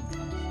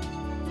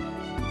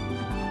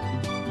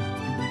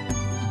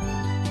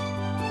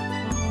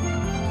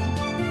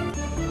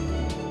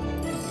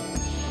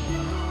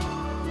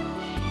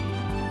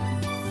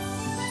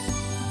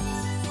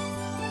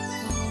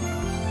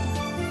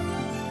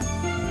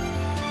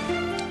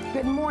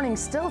 Good morning.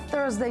 Still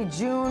Thursday,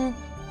 June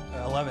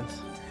 11th.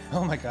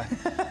 Oh my God.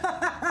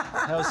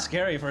 That was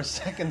scary for a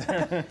second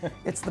there.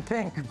 It's the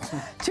pink.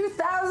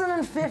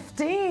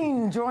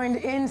 2015, joined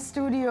in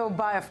studio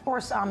by, of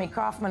course, Ami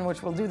Kaufman,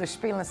 which will do the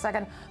spiel in a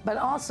second, but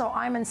also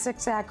Ayman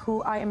Siksak,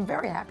 who I am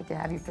very happy to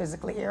have you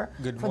physically here.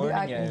 Good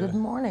morning. Good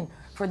morning.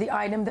 For the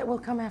item that will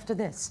come after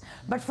this.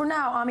 But for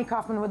now, Ami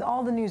Kaufman, with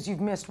all the news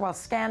you've missed while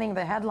scanning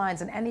the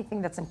headlines and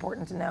anything that's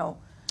important to know,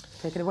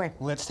 take it away.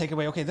 Let's take it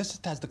away. Okay, this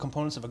has the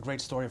components of a great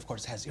story, of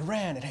course. It has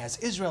Iran, it has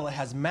Israel, it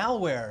has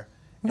malware.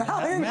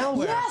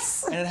 Malware.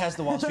 Yes! And it has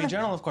the Wall Street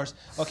Journal, of course.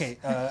 Okay.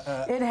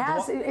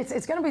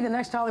 It's going to be the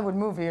next Hollywood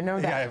movie, you know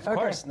that. Yeah, of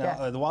course.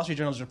 Now, the Wall Street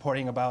Journal is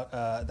reporting about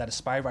that a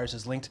spy virus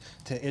is linked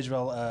to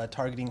Israel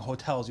targeting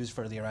hotels used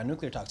for the Iran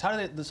nuclear talks. How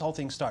did this whole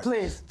thing start?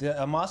 Please.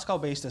 The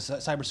Moscow-based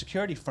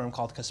cybersecurity firm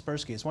called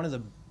Kaspersky is one of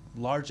the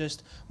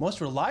largest,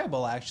 most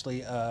reliable,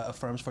 actually,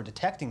 firms for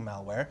detecting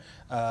malware,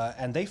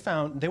 and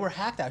they were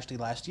hacked actually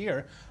last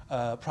year,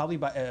 probably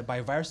by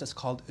a virus that's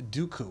called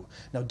Duku.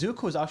 Now,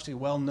 Duku is actually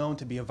well known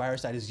to be a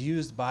virus that is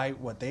used by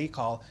what they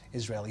call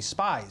Israeli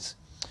spies.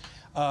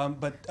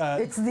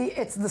 It's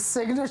the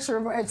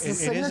signature. It's the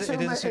signature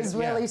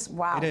Israelis. Yeah,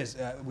 wow. It is.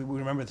 We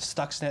remember the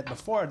Stuxnet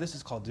before. This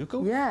is called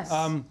Duku. Yes.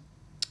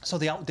 So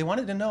they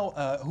wanted to know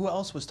who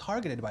else was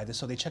targeted by this,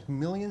 so they checked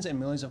millions and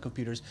millions of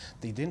computers.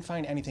 They didn't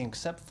find anything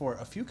except for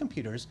a few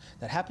computers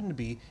that happened to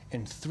be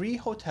in 3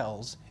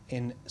 hotels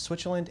in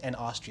Switzerland and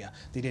Austria.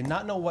 They did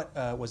not know what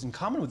was in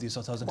common with these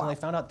hotels until they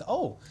found out that,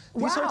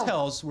 these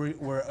hotels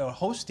were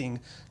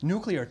hosting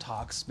nuclear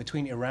talks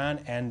between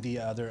Iran and the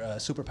other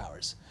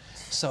superpowers.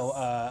 So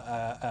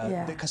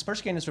the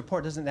Kaspersky in this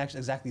report doesn't actually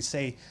exactly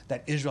say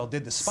that Israel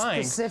did the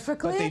spying.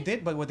 Specifically?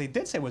 But what they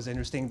did say was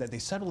interesting, that they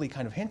subtly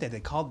kind of hinted. They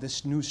called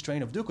this new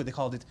strain of Duku, they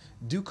called it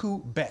Duku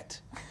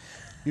Bet.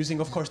 using,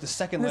 of course, the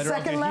second letter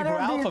of the Hebrew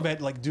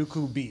alphabet, like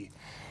Dooku B.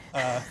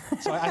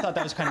 So I thought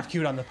that was kind of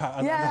cute on the part.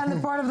 On the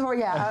part of the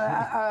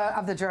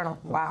of the journal.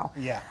 Wow.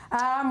 Yeah.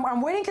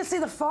 I'm waiting to see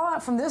the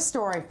fallout from this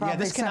story. Yeah,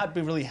 this cannot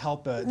really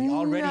help the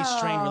already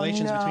strained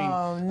relations between.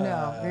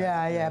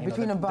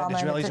 Between Obama and the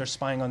Israelis are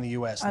spying on the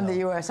U.S. On the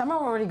U.S. I'm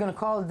already going to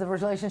call it the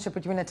relationship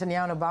between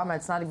Netanyahu and Obama.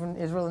 It's not even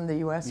Israel and the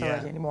U.S.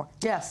 already anymore.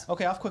 Yes.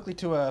 Okay, off quickly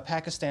to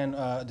Pakistan.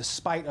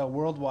 Despite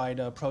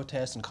worldwide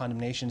protests and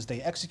condemnations,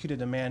 they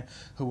executed a man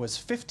who was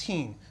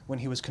 15 when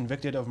he was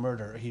convicted of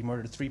murder. He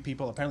murdered 3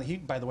 people. Apparently, he,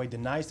 by the way,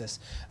 denies this.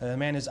 The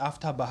man is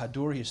Aftab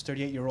Bahadur. He's a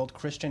 38-year-old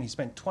Christian. He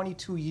spent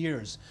 22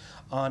 years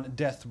on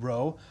death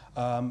row.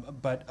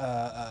 But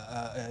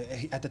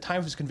at the time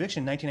of his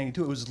conviction in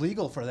 1992, it was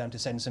legal for them to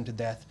sentence him to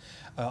death,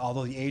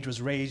 although the age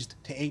was raised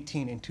to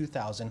 18 in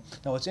 2000.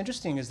 Now, what's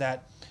interesting is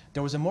that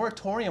there was a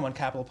moratorium on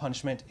capital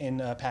punishment in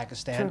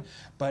Pakistan,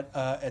 but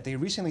they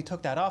recently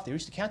took that off. They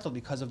recently canceled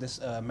because of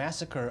this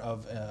massacre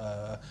of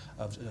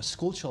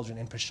school children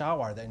in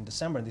Peshawar in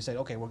December, and they said,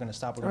 okay, we're going to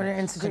stop. We're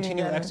going to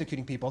continue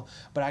executing people.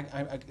 But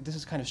this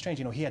is kind of strange.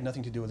 You know, he had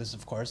nothing to do with this,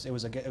 of course. It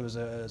was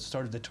a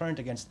sort of deterrent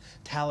against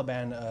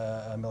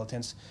Taliban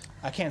militants.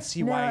 I can't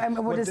see why.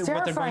 What is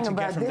terrifying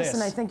about this,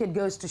 and I think it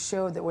goes to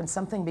show that when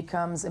something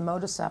becomes a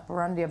modus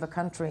operandi of a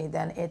country,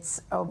 then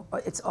it's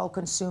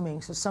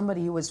all-consuming. So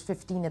somebody who was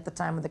 15 at the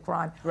time of the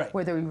crime,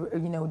 whether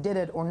he did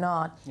it or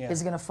not,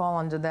 is going to fall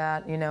under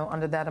that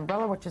under that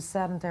umbrella, which is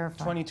sad and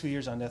terrifying. 22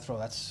 years on death row.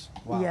 That's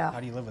wow. Yeah. How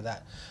do you live with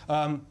that?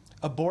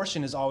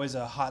 Abortion is always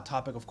a hot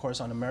topic, of course,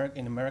 in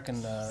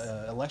American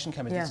election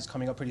campaigns. This is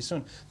coming up pretty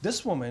soon.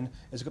 This woman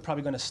is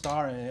probably going to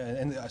star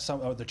in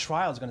the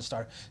trial is going to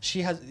star.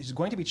 She's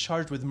going to be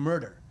charged with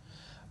murder.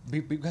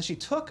 Because she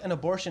took an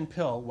abortion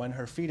pill when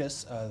her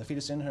fetus, the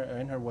fetus in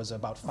her was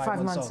about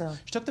 5 months old.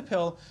 She took the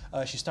pill.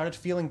 She started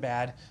feeling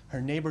bad. Her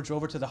neighbor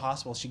drove her to the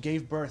hospital. She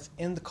gave birth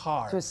in the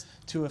car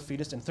to a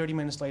fetus, and 30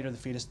 minutes later, the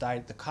fetus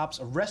died. The cops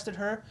arrested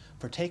her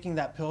for taking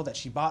that pill that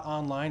she bought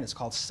online. It's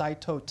called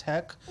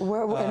Cytotec.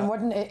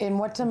 In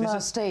what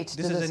state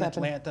did this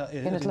happen?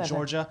 In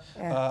Georgia.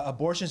 Yeah.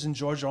 Abortions in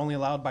Georgia are only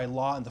allowed by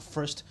law in the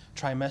first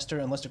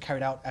trimester unless they're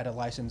carried out at a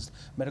licensed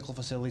medical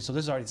facility. So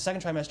this is already the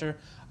second trimester,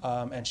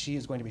 and she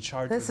is going to be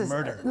charged with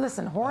murder.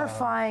 Listen,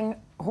 horrifying.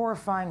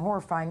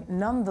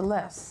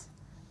 Nonetheless,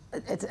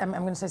 I'm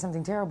going to say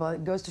something terrible.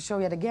 It goes to show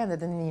yet again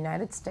that in the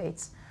United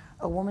States,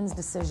 a woman's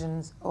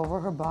decisions over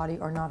her body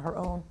are not her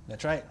own.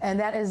 That's right. And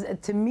that is,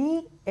 to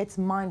me, it's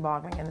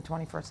mind-boggling in the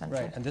 21st century.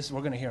 Right, and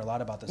we're going to hear a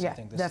lot about this, I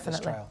think, this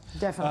trial.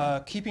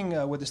 Definitely.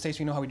 Keeping with the states,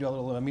 we know how we do a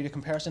little media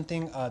comparison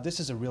thing. This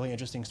is a really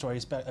interesting story.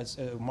 It's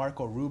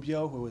Marco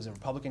Rubio, who is a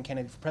Republican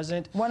candidate for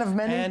president. One of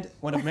many. And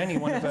one of many.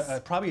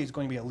 Probably is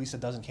going to be at least a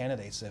dozen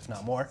candidates, if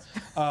not more.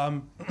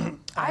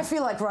 I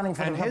feel like running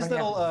for the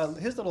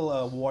Republican. His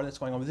little war that's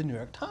going on with the New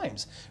York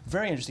Times.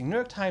 Very interesting. New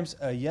York Times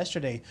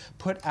yesterday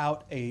put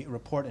out a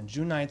report on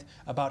June 9th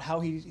about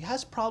how he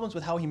has problems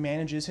with how he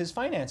manages his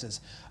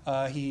finances.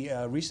 He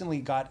recently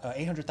got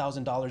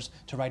 $800,000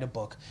 to write a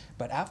book,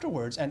 but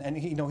afterwards,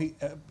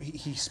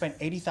 he spent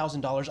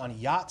 $80,000 on a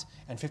yacht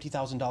and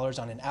 $50,000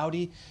 on an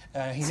Audi.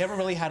 He never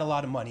really had a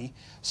lot of money.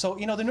 So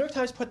the New York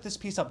Times put this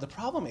piece up. The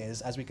problem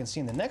is, as we can see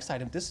in the next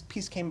item, this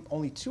piece came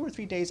only 2 or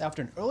 3 days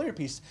after an earlier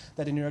piece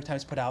that the New York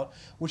Times put out,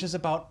 which is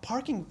about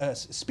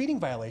speeding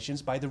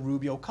violations by the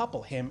Rubio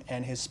couple, him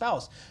and his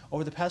spouse.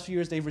 Over the past few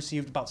years, they've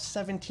received about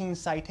 17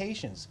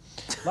 citations.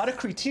 A lot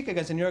people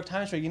against the New York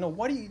Times for,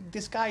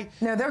 this guy...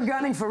 No, they're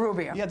gunning for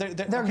Rubio. Yeah,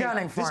 they're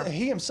gunning for him.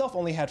 He himself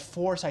only had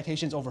 4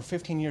 citations over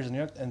 15 years in New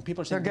York, and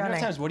people are saying, New York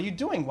Times, what are you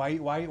doing? Why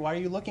are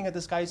you looking at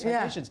this guy's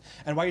citations?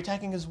 And why are you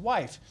attacking his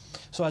wife?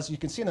 So as you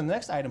can see in the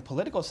next item,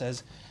 Politico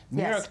says,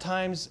 New York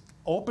Times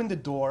opened the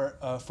door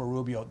for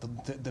Rubio.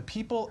 The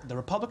people, the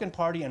Republican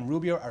Party and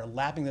Rubio are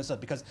lapping this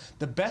up because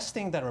the best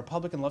thing that a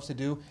Republican loves to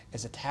do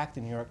is attack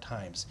the New York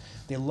Times.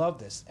 They love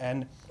this.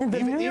 And the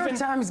New York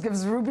Times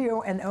gives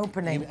Rubio an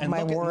opening,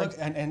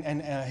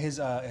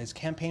 his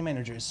campaign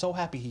manager is so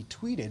happy he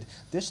tweeted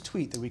this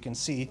tweet that we can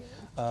see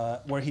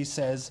where he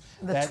says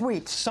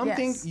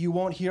something you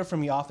won't hear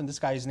from me often. This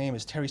guy's name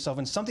is Terry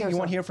Sullivan. Something you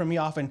won't hear from me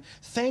often.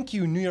 Thank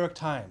you, New York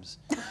Times.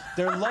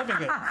 They're loving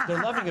it.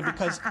 They're loving it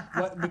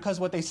because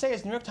what they say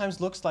is New York Times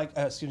looks like,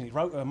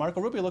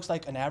 Marco Rubio looks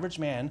like an average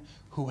man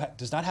who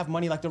does not have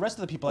money like the rest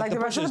of the people, like the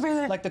Bushes,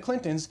 like the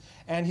Clintons,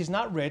 and he's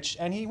not rich,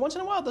 and he once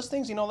in a while does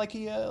things, like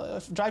he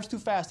drives too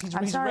fast.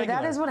 I'm sorry,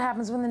 that is what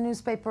happens when the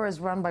newspaper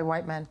is run by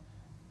white men.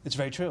 It's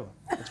very true.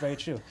 It's very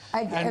true.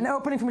 An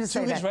opening for me to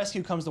say that. To his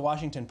rescue comes the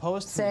Washington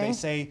Post. They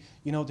say,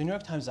 the New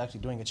York Times is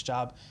actually doing its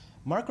job.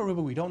 Marco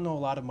Rubio, we don't know a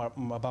lot about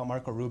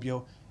Marco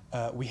Rubio.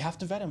 We have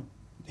to vet him.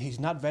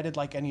 He's not vetted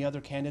like any other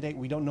candidate.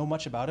 We don't know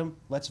much about him.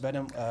 Let's vet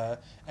him,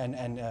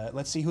 and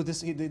let's see who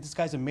this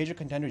guy's a major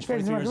contender. He's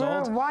 43 years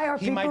old. Why are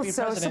people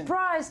so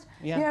surprised?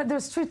 Yeah,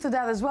 there's truth to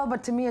that as well.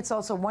 But to me, it's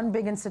also one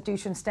big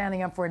institution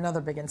standing up for another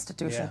big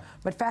institution. Yeah.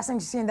 But fascinating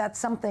to see, and that's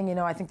something,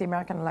 I think the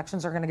American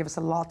elections are going to give us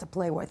a lot to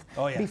play with.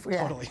 Oh, yeah,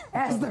 totally.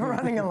 As they're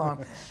running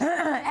along.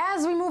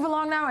 As we move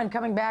along now and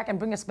coming back and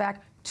bring us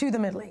back to the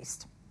Middle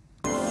East.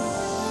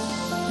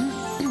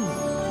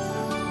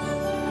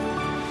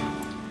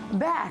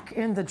 back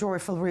in the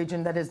joyful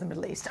region that is the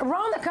Middle East.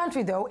 Around the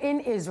country, though,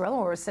 in Israel,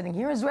 where we're sitting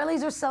here,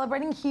 Israelis are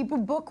celebrating Hebrew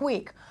Book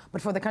Week.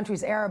 But for the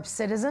country's Arab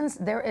citizens,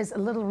 there is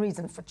little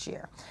reason for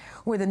cheer.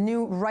 With a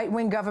new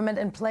right-wing government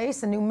in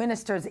place and new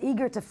ministers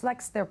eager to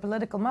flex their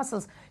political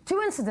muscles,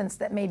 two incidents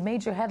that made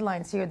major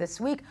headlines here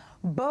this week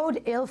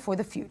bode ill for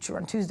the future.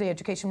 On Tuesday,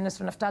 Education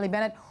Minister Naftali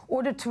Bennett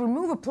ordered to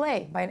remove a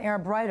play by an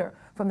Arab writer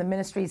from the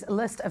ministry's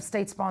list of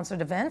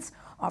state-sponsored events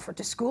offered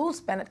to schools.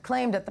 Bennett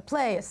claimed that the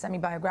play, a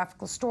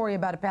semi-biographical story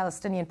about a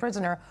Palestinian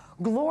prisoner,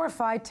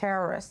 glorified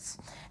terrorists.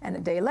 And a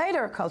day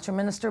later, Culture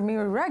Minister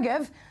Miri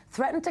Regev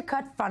threatened to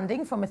cut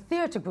funding from a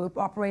theater group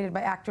operated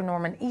by actor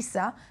Norman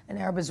Issa, an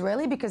Arab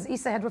Israeli, because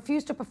Issa had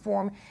refused to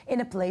perform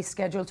in a play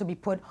scheduled to be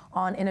put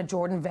on in a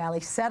Jordan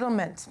Valley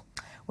settlement.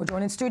 We're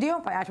joined in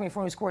studio by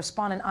i24 News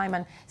correspondent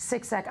Ayman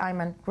Siksak.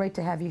 Ayman, great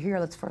to have you here.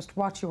 Let's first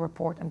watch your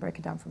report and break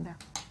it down from there.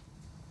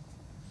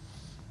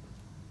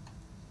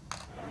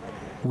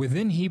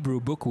 Within Hebrew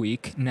Book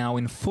Week, now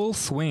in full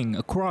swing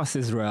across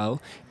Israel,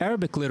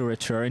 Arabic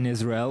literature in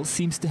Israel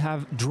seems to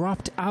have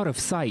dropped out of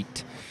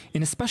sight.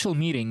 In a special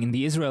meeting in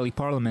the Israeli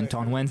parliament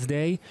on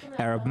Wednesday,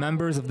 Arab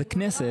members of the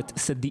Knesset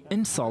said the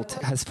insult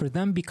has for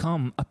them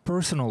become a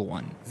personal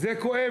one. זה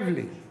כואב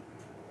לי,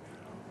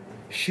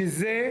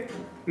 שזה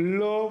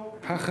לא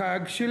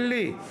החג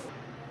שלי.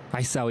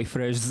 Aisawi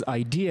Frej's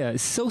idea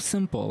is so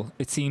simple,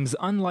 it seems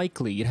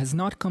unlikely it has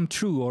not come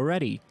true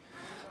already.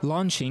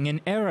 Launching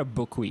an Arab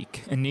Book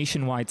Week, a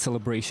nationwide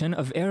celebration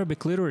of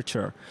Arabic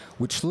literature,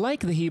 which, like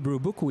the Hebrew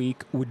Book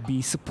Week, would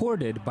be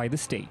supported by the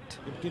state.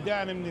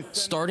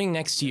 Starting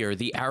next year,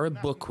 the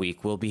Arab Book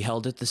Week will be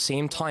held at the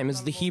same time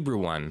as the Hebrew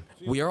one.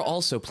 We are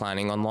also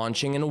planning on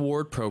launching an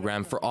award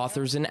program for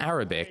authors in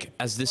Arabic,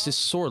 as this is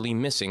sorely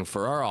missing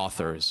for our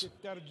authors.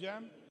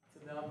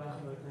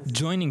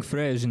 Joining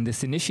Frej in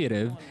this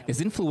initiative is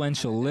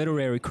influential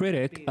literary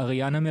critic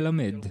Ariana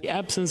Melamed. The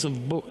absence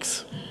of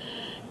books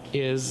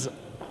is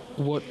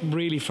what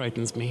really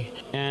frightens me,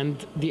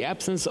 and the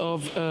absence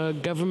of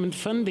government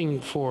funding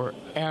for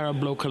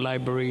Arab local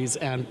libraries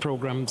and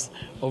programs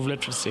of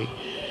literacy.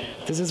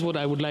 This is what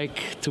I would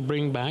like to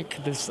bring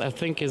back. This, I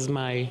think, is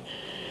my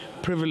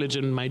privilege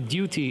and my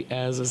duty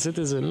as a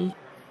citizen.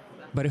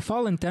 But if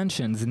all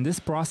intentions in this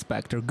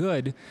prospect are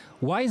good,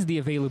 why is the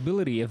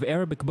availability of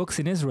Arabic books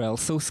in Israel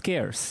so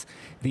scarce?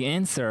 The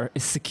answer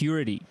is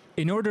security.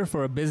 In order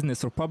for a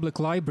business or public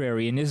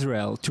library in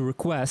Israel to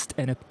request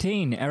and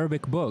obtain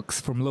Arabic books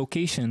from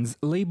locations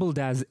labeled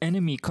as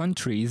enemy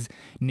countries,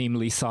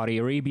 namely Saudi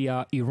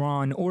Arabia,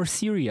 Iran, or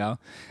Syria,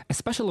 a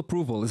special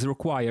approval is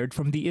required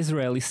from the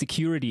Israeli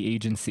Security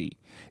Agency.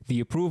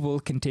 The approval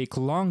can take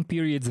long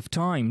periods of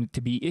time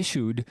to be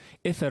issued,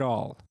 if at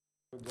all.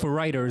 For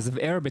writers of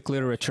Arabic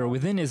literature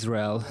within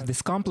Israel,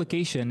 this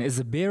complication is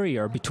a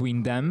barrier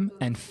between them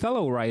and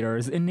fellow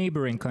writers in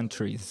neighboring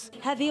countries.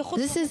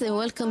 This is a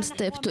welcome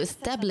step to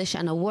establish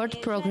an award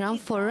program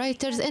for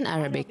writers in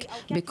Arabic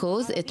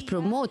because it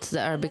promotes the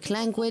Arabic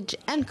language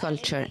and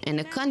culture in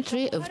a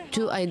country of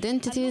two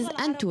identities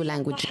and two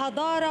languages.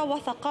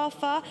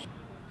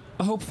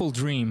 A hopeful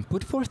dream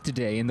put forth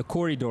today in the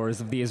corridors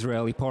of the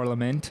Israeli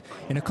parliament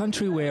in a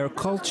country where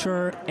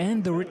culture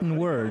and the written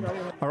word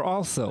are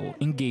also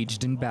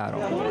engaged in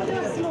battle.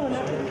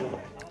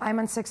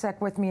 Ayman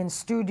Siksak with me in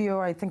studio.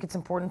 I think it's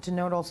important to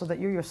note also that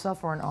you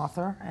yourself are an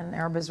author, an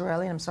Arab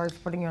Israeli, and I'm sorry for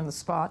putting you on the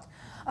spot.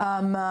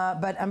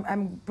 But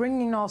I'm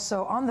bringing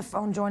also on the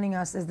phone, joining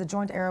us is the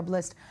Joint Arab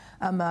List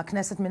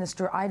Knesset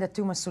Minister Aida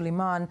Touma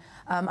Suleiman.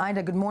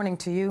 Aida, good morning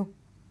to you.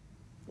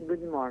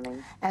 Good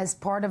morning. As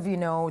part of,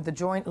 the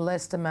joint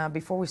list,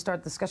 before we start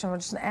the discussion, I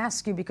just want to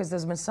ask you, because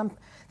there's been some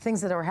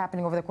things that are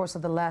happening over the course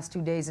of the last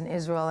 2 days in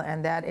Israel,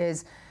 and that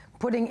is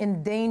putting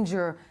in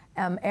danger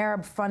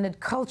Arab-funded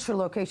cultural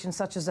locations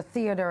such as a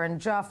theater in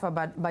Jaffa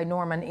by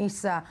Norman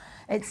Issa.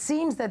 It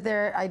seems that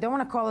I don't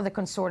want to call it a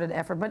concerted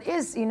effort, but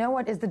is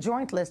the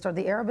joint list or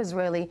the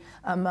Arab-Israeli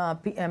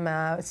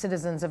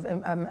citizens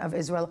of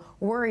Israel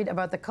worried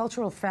about the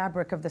cultural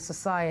fabric of the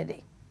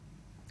society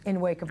in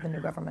wake of the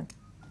new government?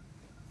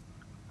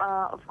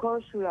 Of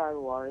course, we are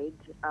worried.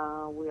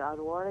 We are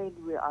worried.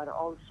 We are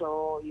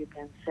also, you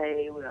can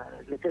say, we are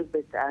a little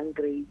bit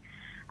angry.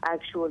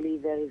 Actually,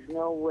 there is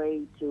no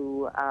way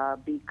to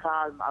be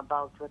calm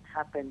about what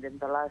happened in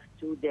the last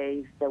 2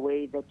 days, the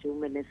way the two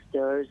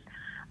ministers,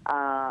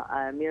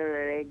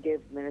 Miri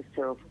Regev,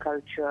 Minister of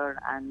Culture,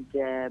 and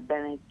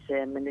Bennett,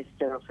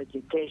 Minister of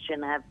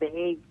Education, have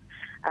behaved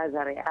as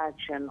a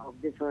reaction of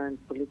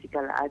different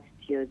political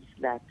attitudes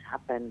that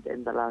happened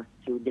in the last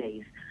 2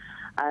 days.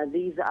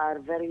 These are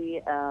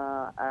very,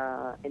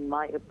 in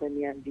my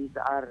opinion, these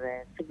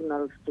are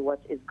signals to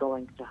what is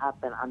going to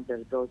happen under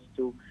those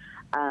two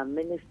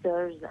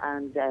ministers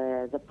and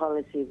the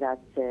policy that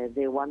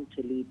they want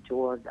to lead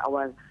toward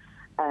our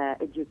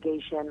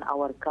education,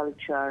 our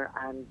culture,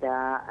 and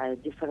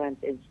different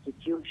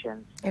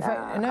institutions.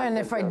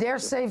 If I dare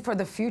say, for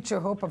the future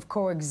hope of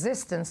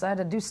coexistence,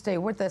 Aida, do stay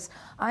with us.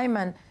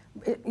 Ayman,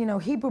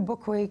 Hebrew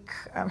Book Week.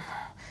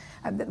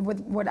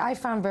 What I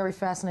found very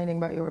fascinating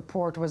about your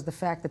report was the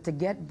fact that to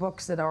get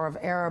books that are of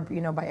Arab,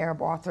 by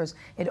Arab authors,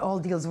 it all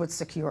deals with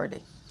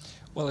security.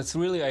 Well, it's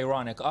really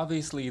ironic.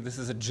 Obviously, this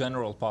is a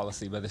general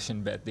policy by the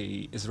Shin Bet,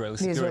 the Israeli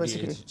Security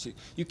Agency.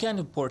 You can't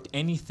import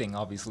anything,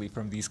 obviously,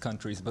 from these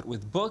countries, but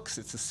with books,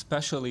 it's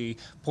especially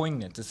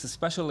poignant. It's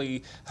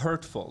especially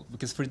hurtful,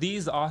 because for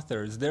these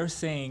authors, they're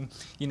saying,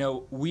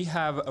 we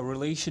have a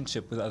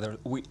relationship with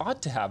we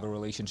ought to have a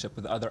relationship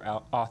with other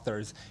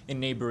authors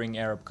in neighboring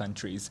Arab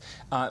countries.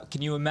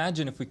 Can you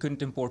imagine if we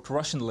couldn't import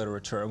Russian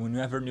literature and we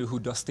never knew who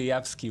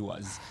Dostoevsky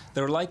was?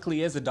 There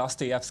likely is a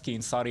Dostoevsky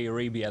in Saudi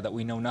Arabia that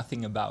we know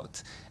nothing about.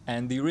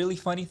 And the really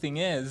funny thing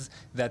is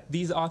that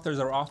these authors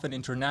are often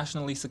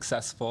internationally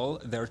successful.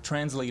 They're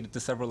translated to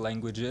several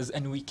languages,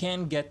 and we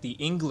can get the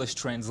English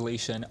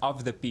translation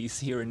of the piece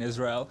here in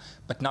Israel,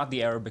 but not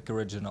the Arabic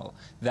original.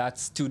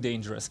 That's too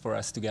dangerous for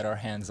us to get our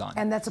hands on.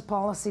 And that's a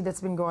policy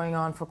that's been going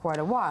on for quite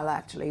a while,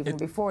 actually, even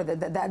before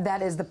that.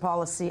 That is the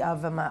policy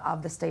of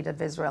the State of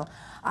Israel.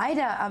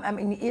 Ida, I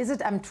mean,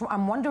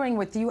 I'm wondering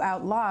with you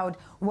out loud,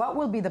 what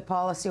will be the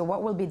policy or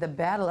what will be the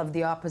battle of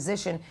the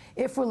opposition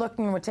if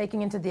we're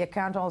taking into the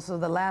account also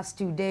the last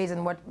 2 days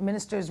and what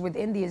ministers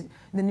within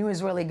the new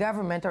Israeli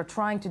government are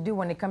trying to do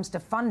when it comes to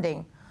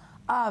funding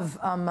of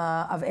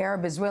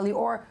Arab Israeli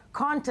or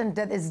content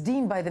that is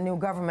deemed by the new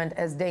government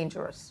as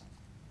dangerous?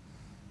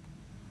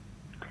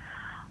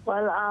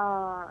 Well,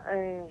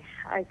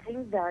 I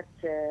think that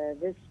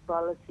this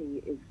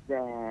policy is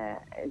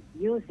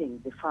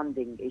using the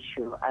funding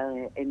issue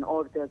in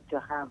order to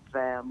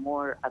have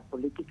more a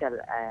political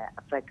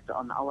effect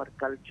on our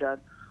culture,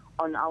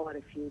 on our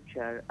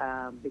future,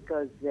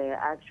 because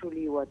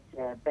actually what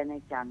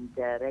Bennett and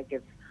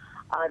Regev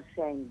are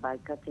saying by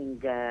cutting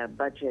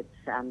budgets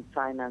and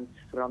finance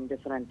from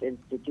different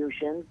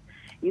institutions,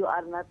 you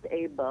are not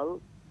able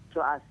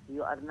to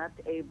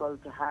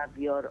have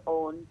your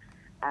own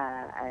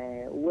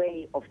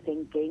way of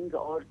thinking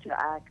or to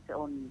act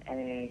on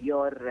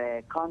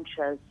your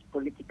conscience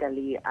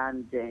politically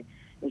and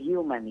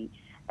humanly.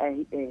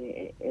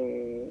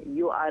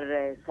 You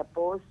are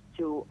supposed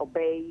to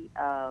obey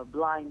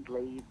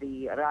blindly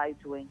the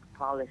right-wing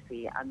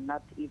policy and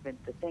not even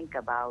to think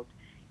about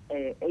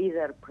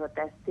either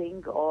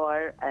protesting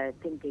or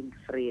thinking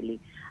freely.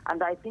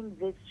 And I think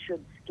this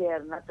should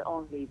scare not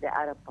only the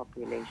Arab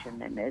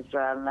population in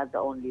Israel, not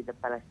only the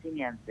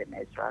Palestinians in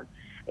Israel.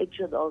 It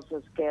should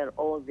also scare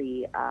all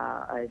the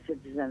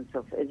citizens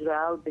of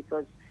Israel,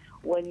 because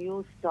when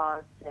you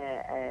start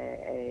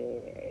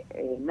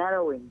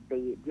narrowing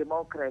the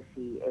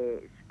democracy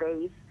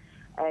space,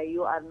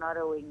 you are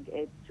narrowing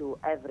it to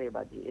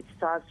everybody. It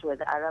starts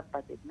with Arab,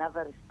 but it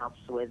never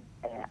stops with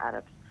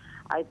Arabs.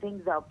 I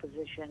think the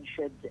opposition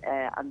should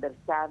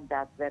understand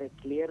that very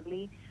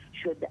clearly,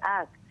 should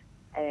act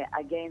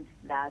against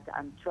that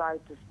and try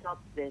to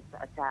stop this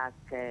attack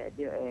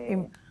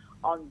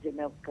on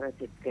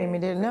democratic.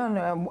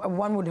 No,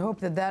 one would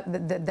hope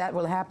that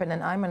will happen.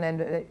 And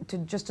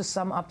Ayman, just to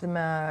sum up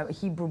the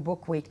Hebrew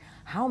Book Week,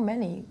 how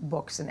many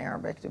books in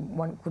Arabic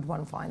could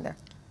one find there?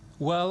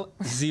 Well,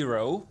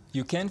 0.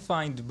 You can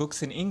find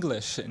books in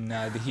English in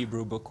the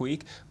Hebrew Book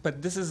Week,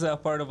 but this is a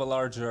part of a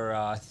larger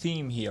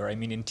theme here. I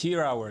mean, in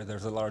Tira, where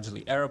there's a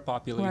largely Arab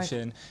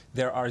population,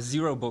 there are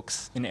 0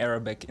 books in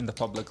Arabic in the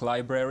public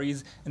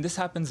libraries, and this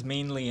happens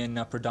mainly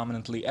in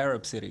predominantly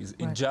Arab cities.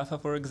 In Jaffa,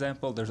 for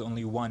example, there's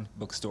only 1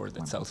 bookstore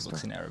that sells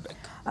books in Arabic.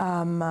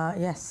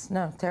 Yes,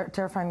 no,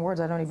 terrifying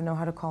words. I don't even know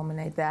how to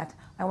culminate that.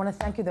 I want to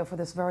thank you, though, for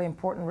this very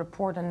important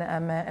report, and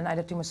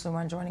Ida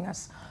Tumasouman joining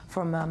us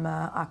from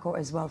Akko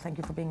as well. Thank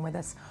you for being with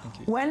us. Thank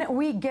you. When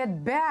we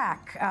get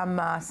back,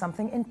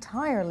 something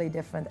entirely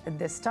different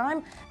this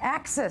time.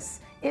 Access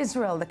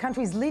Israel, the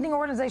country's leading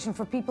organization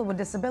for people with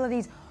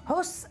disabilities,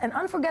 hosts an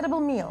unforgettable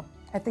meal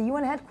at the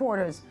UN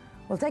headquarters.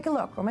 We'll take a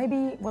look, or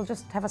maybe we'll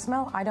just have a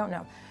smell. I don't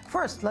know.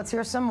 First, let's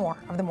hear some more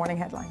of the morning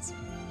headlines.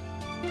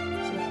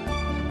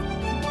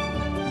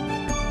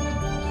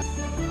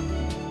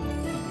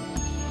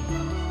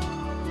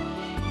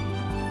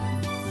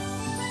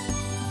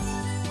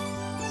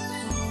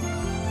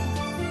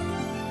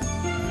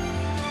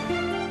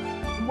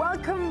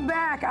 Welcome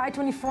back,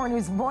 I-24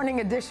 News Morning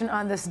Edition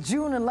on this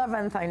June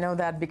 11th. I know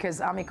that because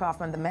Ami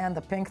Kaufman, the man,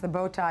 the pink, the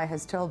bow tie,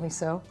 has told me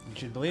so. You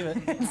should believe it.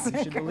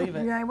 You should believe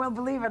it. Yeah, I will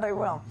believe it, I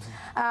will.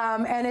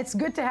 And it's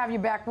good to have you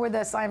back with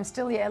us. I'm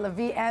still Yael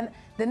Levi, and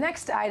the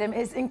next item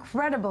is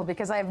incredible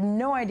because I have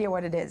no idea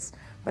what it is,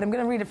 but I'm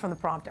going to read it from the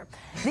prompter.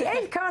 The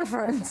 8th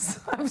Conference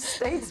of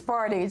States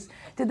Parties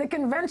to the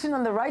Convention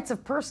on the Rights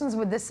of Persons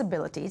with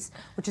Disabilities,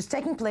 which is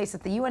taking place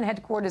at the UN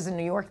headquarters in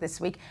New York this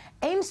week,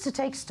 aims to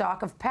take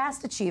stock of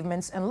past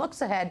achievements and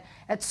looks ahead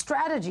at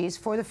strategies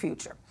for the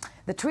future.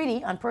 The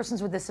Treaty on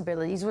Persons with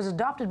Disabilities was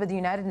adopted by the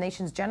United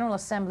Nations General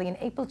Assembly in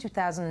April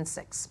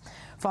 2006,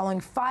 following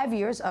 5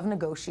 years of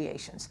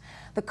negotiations.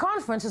 The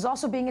conference is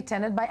also being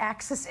attended by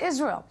Access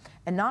Israel,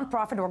 a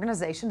nonprofit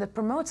organization that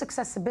promotes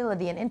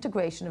accessibility and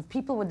integration of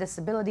people people with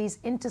disabilities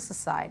into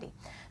society.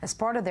 As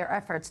part of their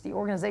efforts, the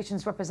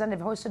organization's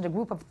representative hosted a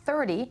group of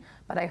 30,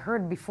 but I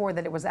heard before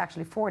that it was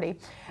actually 40,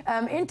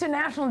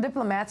 international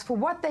diplomats for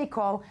what they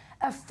call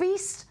a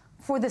feast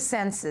for the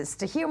senses.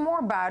 To hear more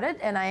about it,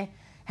 and I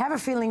have a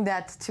feeling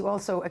that to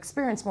also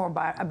experience more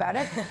about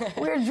it,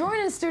 we are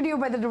joined in studio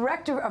by the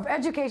Director of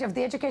Education of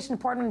the Education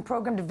Department and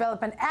Program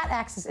Development at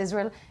Access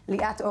Israel,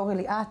 Liat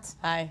Ori. Liat.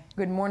 Hi.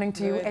 Good morning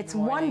to you. It's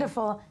morning.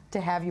 Wonderful to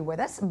have you with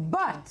us.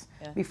 But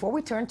before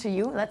we turn to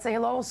you, let's say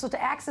hello also to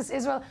Access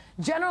Israel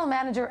General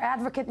Manager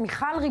Advocate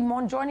Michal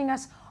Rimon, joining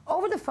us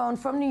over the phone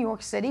from New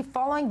York City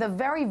following the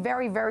very,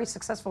 very, very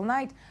successful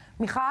night.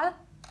 Michal?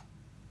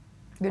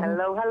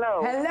 Hello, hello.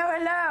 Hello,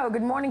 hello.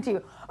 Good morning to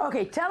you.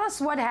 Okay, tell us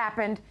what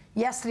happened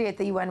yesterday at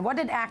the UN. What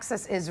did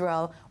Access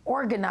Israel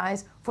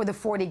organize for the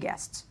 40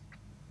 guests?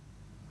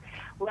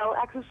 Well,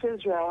 Access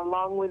Israel,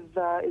 along with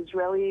the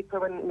Israeli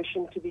Permanent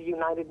Mission to the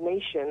United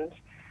Nations,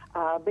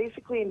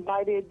 basically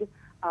invited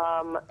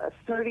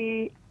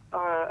 30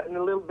 and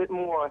a little bit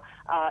more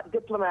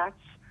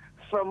diplomats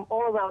from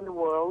all around the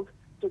world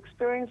to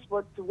experience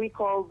what we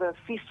call the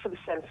Feast for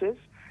the Senses,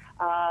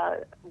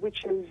 which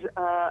is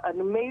an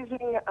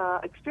amazing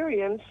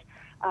experience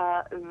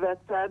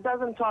that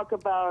doesn't talk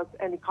about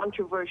any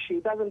controversy,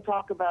 doesn't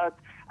talk about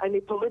any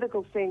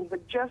political thing,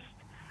 but just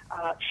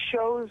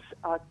shows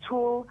a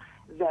tool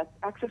that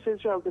Access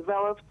Israel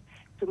developed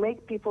to make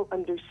people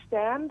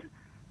understand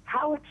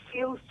how it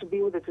feels to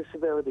be with a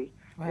disability.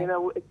 Right. You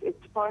know,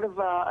 it's part of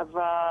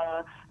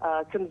a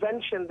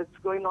convention that's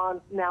going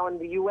on now in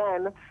the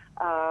UN,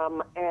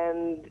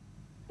 and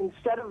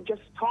instead of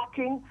just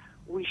talking,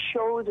 we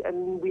showed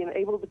and we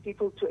enabled the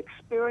people to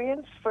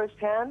experience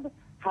firsthand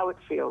how it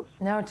feels.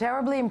 No,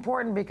 terribly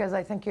important, because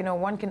I think, you know,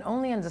 one can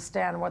only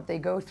understand what they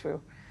go through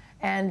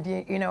and,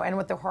 you know, and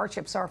what the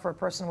hardships are for a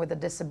person with a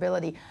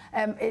disability.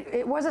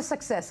 It was a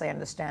success, I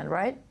understand,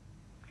 right?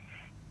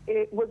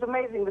 It was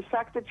amazing, the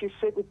fact that you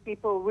sit with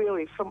people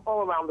really from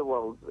all around the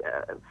world,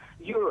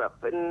 Europe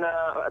and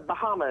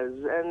Bahamas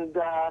and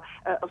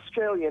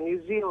Australia,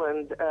 New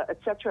Zealand, et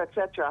cetera,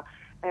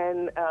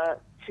 and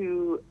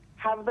to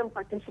have them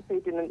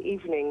participate in an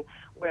evening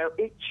where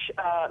each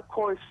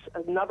course,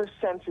 another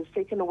sense is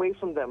taken away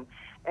from them.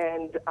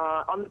 And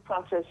on the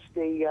process,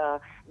 they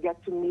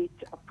get to meet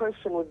a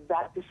person with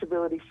that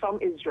disability from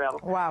Israel.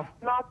 Wow.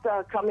 Not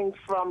coming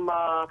from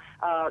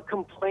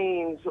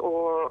complaints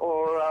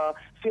or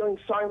feeling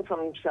sorry for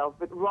themselves,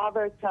 but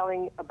rather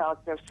telling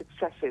about their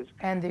successes,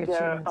 and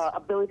their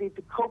ability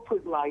to cope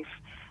with life,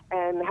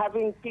 and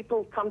having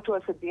people come to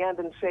us at the end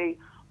and say,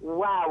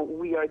 wow,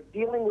 we are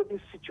dealing with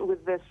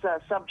this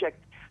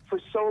subject for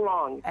so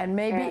long. And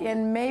maybe this...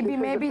 and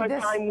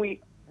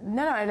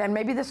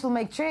maybe this will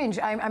make change.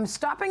 I'm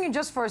stopping you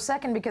just for a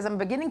second because I'm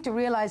beginning to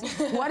realize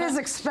what is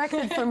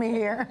expected from me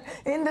here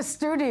in the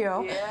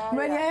studio.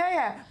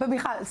 But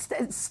Michal,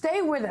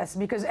 stay with us,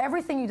 because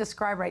everything you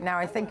describe right now,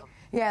 I think,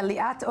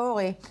 Liat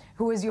Ori,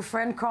 who is your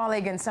friend,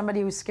 colleague, and somebody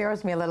who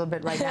scares me a little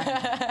bit right now.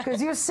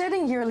 Because you're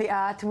sitting here,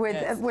 Liat,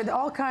 with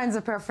all kinds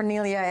of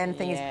paraphernalia and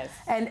things. Yes.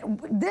 And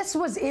this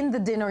was in the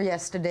dinner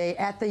yesterday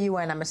at the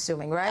UN, I'm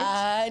assuming,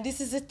 right? This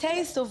is a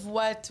taste of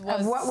what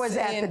was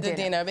at the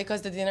dinner,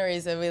 because the dinner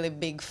is a really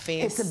big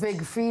feast. It's a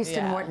big feast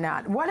and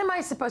whatnot. What am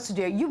I supposed to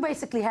do? You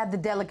basically had the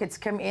delegates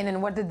come in,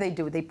 and what did they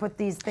do? They put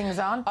these things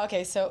on?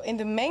 Okay, so in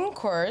the main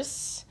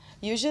course,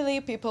 usually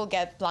people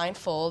get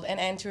blindfolded and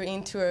enter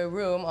into a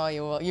room. Oh,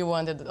 you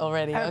wanted it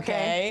already,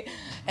 okay.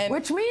 And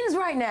which means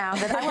right now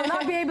that I will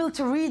not be able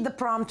to read the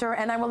prompter,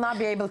 and I will not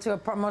be able to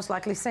most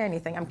likely say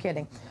anything. I'm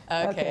kidding.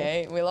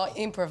 Okay, we'll all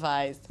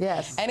improvise.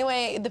 Yes.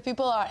 Anyway, the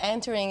people are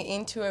entering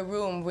into a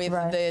room with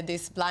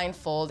this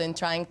blindfold and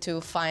trying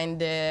to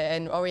find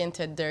and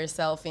oriented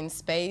themselves in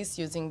space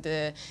using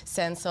the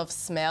sense of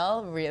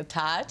smell, real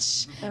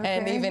touch,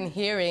 and even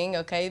hearing,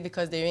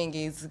 because the hearing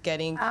is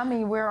getting...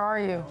 Ami, where are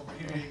you?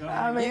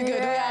 You're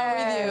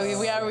good.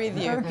 We are with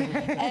you.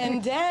 Okay.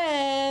 And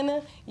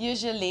then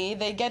usually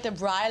they get a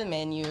braille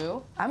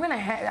menu. I'm gonna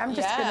hand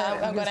you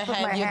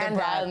the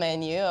braille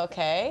menu.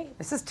 Okay.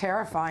 This is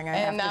terrifying.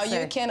 And now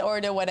you can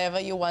order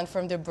whatever you want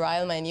from the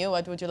braille menu.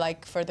 What would you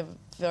like for the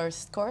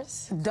first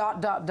course? ...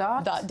 Okay.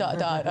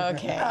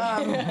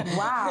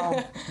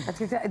 Wow.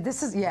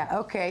 This is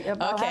okay. Okay.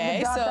 I'll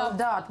have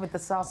the with the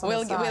sauce on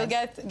the side. We'll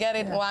get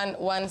it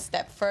one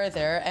step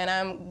further, and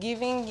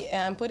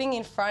I'm putting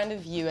in front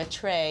of you a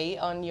tray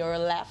on your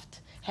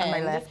left hand. On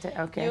my left.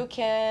 Okay. You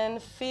can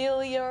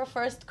feel your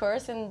first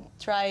course and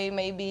try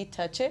maybe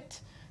touch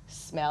it,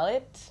 smell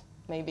it.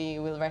 Maybe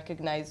you will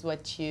recognize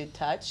what you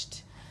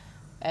touched,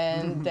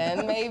 and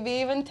then maybe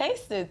even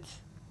taste it.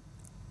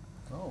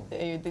 Oh,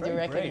 did you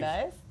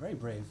recognize? Very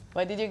brave.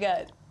 What did you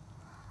get?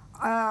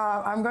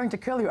 I'm going to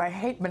kill you. I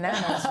hate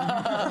bananas.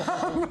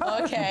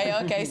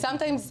 Okay.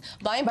 Sometimes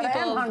blind people... But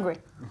I am hungry.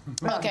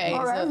 Okay.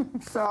 All right.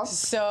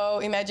 So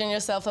imagine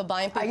yourself a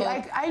blind people...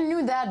 I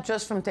knew that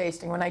just from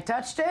tasting. When I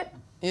touched it...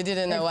 You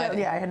didn't know what...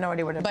 I had no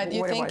idea what it was. But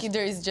you think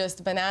there is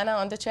just banana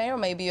on the tray, or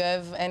maybe you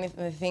have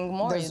anything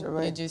more?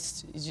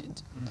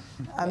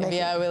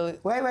 Maybe I will...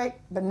 Wait.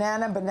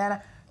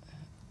 Banana.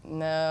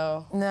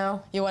 No.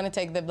 No. You want to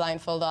take the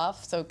blindfold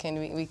off so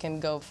we can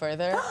go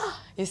further?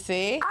 You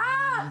see?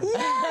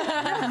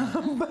 Yeah!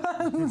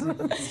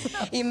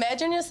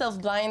 Imagine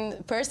yourself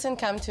blind person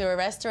come to a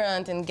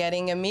restaurant and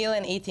getting a meal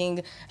and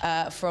eating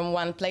from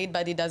one plate,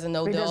 but he doesn't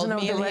know the whole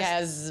meal. He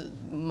has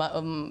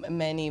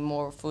many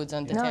more foods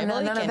on the table.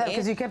 No, none of that,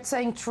 because you kept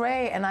saying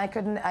tray, and I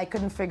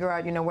couldn't figure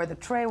out, where the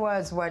tray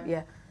was, what,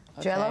 yeah.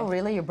 Okay. Jello,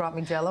 really? You brought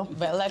me Jello?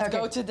 But let's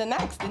go to the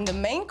next. In the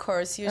main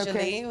course,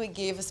 usually we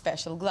give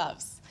special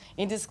gloves.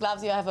 In these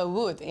gloves, you have a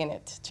wood in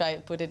it. Try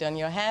to put it on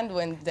your hand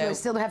when the... Do I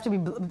still have to be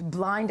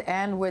blind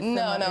and with...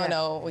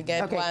 No. We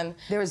get one...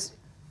 There's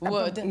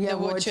wood. The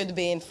wood should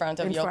be in front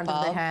of your palm. In front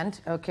of the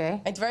hand,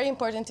 okay. It's very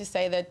important to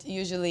say that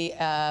usually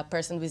a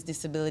person with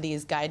disability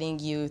is guiding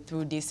you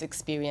through this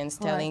experience,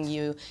 telling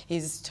you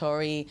his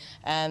story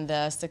and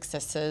the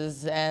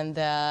successes and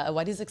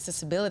what is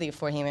accessibility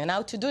for him and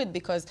how to do it,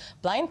 because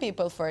blind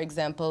people, for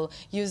example,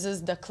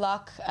 uses the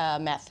clock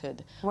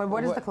method.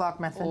 What is the clock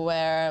method?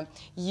 Where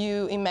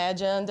you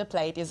imagine the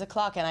plate is a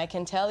clock, and I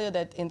can tell you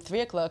that in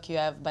 3 o'clock you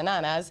have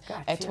bananas,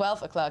 at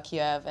 12 o'clock you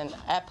have an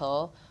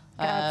apple.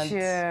 Got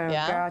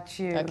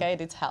you. Okay,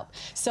 this helps.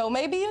 So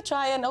maybe you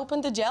try and open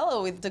the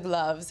Jello with the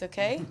gloves,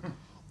 okay?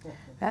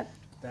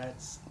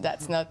 That's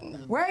not...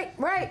 Wait.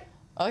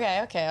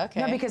 Okay.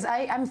 No, because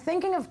I'm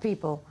thinking of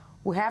people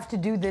who have to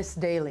do this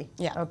daily.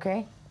 Yeah.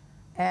 Okay?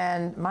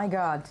 And my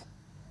God.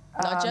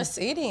 Not just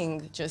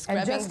eating, just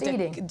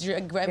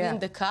grabbing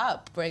the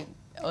cup.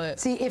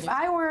 See, if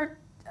I were...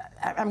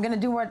 I'm going to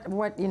do what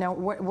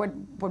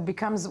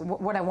becomes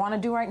what I want to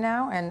do right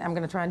now, and I'm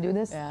going to try and do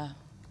this. Yeah.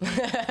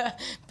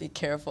 Be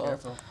careful.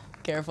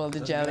 Careful,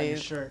 the jelly.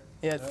 Shirt.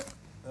 Yes.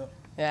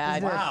 Yeah.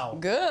 Wow.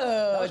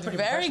 Good.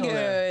 Very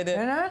good.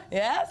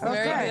 Yes,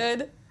 very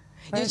good.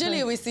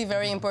 Usually we see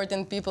very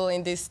important people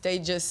in these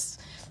stages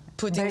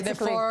putting the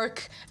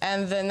fork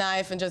and the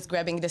knife and just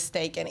grabbing the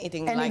steak and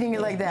eating it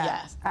like that.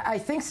 Yes. I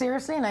think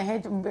seriously, and I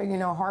hate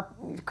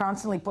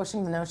constantly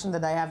pushing the notion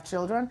that I have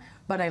children,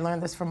 but I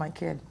learned this from my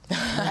kid.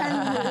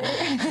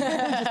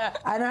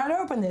 I know how to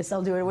open this.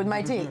 I'll do it with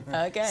my teeth.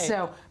 Okay.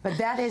 So, but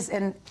that is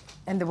and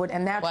the wood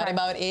and that. What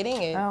about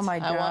eating it? Oh my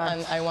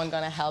God! I won't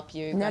gonna help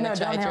you. No, try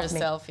don't it help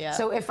yourself. me. Yeah.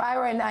 So if I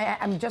were, and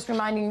I'm just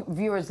reminding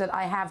viewers that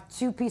I have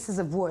 2 pieces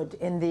of wood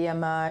in the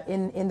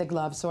in the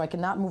glove, so I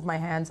cannot move my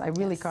hands. I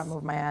really can't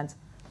move my hands.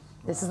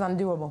 This is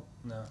undoable.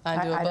 No. Undoable.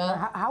 I don't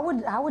know,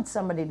 how would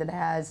somebody that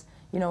has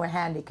a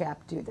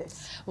handicap do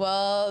this?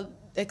 Well,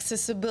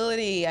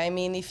 accessibility. I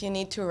mean, if you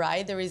need to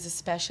write, there is a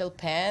special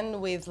pen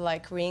with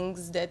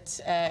rings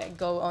that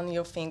go on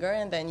your finger,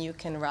 and then you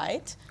can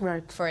write.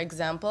 Right. For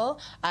example,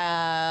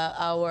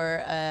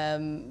 our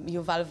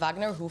Yuval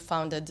Wagner, who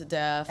founded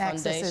the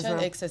foundation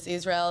Access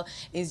Israel,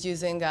 is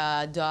using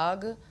a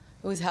dog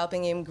who's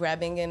helping him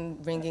grabbing and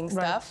bringing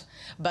stuff,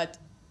 but.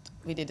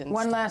 We didn't.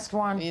 One last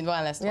one. One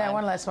last one. Yeah,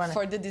 one last one.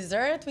 For the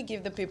dessert, we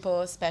give the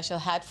people special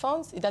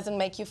headphones. It doesn't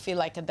make you feel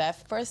like a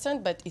deaf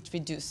person, but it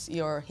reduces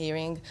your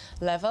hearing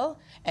level.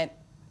 And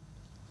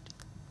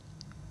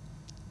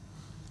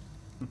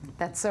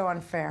that's so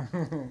unfair.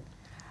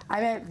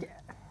 I mean,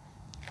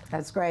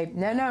 that's great.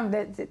 No,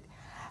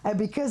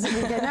 because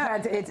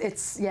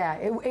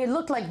it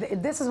looked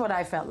like this is what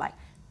I felt like.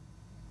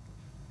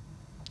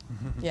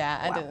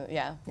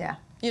 Yeah.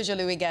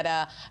 Usually we get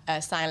a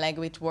sign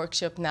language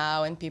workshop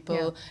now, and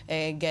people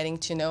getting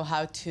to know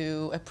how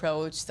to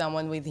approach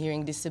someone with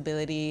hearing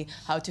disability,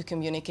 how to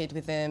communicate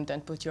with them.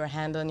 Don't put your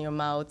hand on your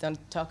mouth. Don't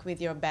talk with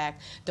your back.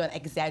 Don't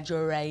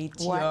exaggerate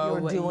what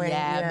you're doing.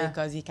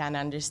 Because you can't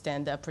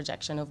understand the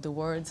projection of the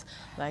words.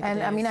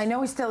 I mean, I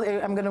know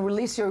I'm going to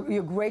release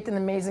your great and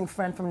amazing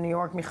friend from New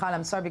York, Michal.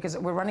 I'm sorry because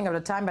we're running out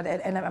of time, but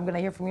I'm going to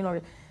hear from you,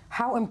 Lori,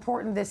 how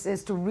important this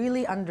is to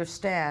really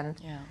understand.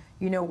 Yeah.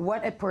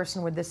 What a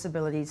person with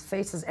disabilities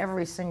faces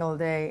every single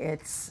day.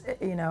 It's,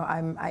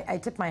 I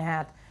tip my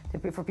hat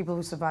for people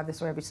who survive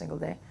this way every single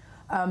day.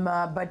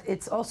 But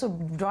it's also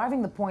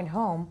driving the point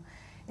home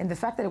in the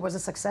fact that it was a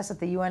success at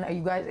the UN. Are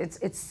you guys,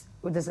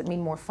 does it mean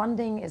more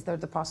funding? Is there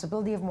the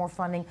possibility of more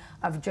funding,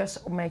 of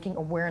just making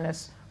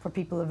awareness for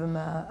people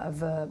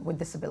with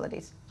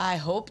disabilities? I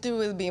hope there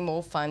will be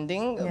more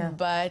funding,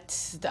 but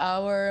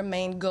our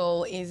main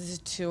goal is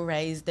to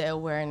raise the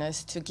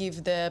awareness, to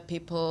give the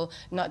people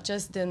not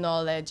just the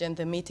knowledge and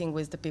the meeting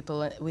with the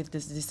people with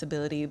this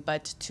disability,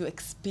 but to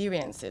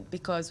experience it,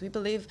 because we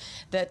believe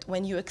that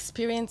when you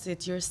experience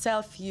it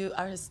yourself, you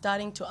are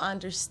starting to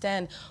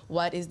understand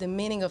what is the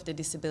meaning of the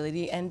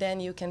disability, and then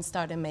you can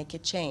start and make a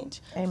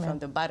change. Amen. From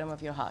the bottom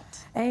of your heart.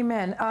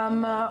 Amen.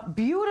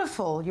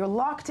 Beautiful. You're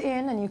locked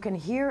in and you can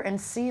hear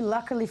and see,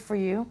 luckily for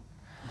you,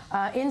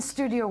 in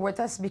studio with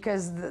us,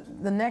 because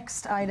the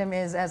next item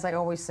is, as I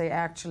always say,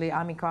 actually,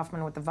 Ami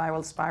Kaufman with the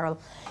Viral Spiral.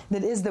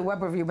 That is the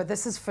web review, but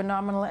this is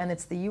phenomenal, and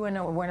it's the UN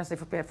Awareness Day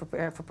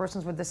for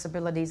persons with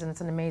disabilities, and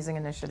it's an amazing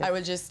initiative. I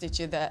will just teach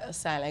you the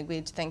sign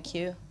language. Thank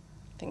you.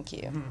 Thank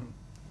you.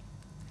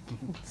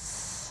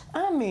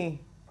 Ami.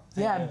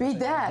 Yeah, beat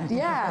that.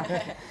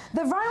 Yeah.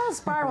 The viral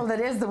spiral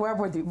that is the Web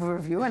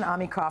Review and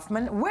Ami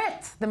Kaufman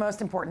with the most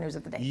important news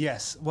of the day.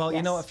 Yes. Well, Yes.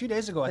 you know, a few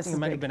days ago, I This think is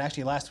it might big. have been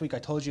actually last week, I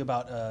told you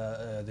about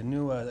the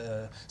new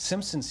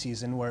Simpsons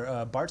season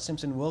where Bart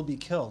Simpson will be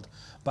killed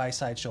by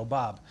Sideshow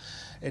Bob.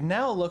 It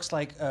now looks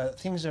like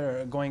things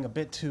are going a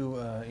bit too,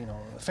 you know,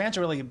 fans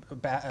are really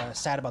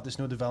sad about this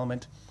new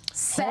development.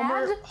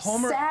 Sad?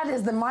 Sad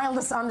is the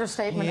mildest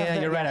understatement of Yeah,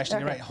 the... you're right, actually,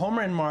 okay. you're right.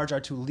 Homer and Marge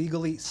are to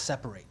legally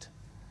separate.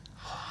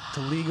 To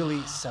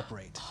legally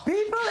separate.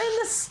 People in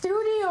the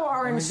studio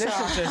are in This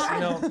shock. is just, you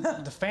know,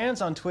 the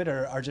fans on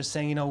Twitter are just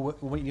saying, you know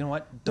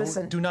what,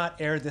 do not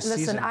air this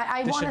season. Listen,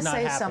 I This want to should not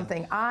say happen.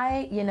 something.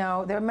 You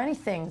know, there are many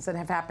things that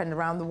have happened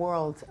around the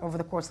world over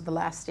the course of the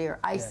last year.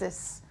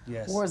 ISIS,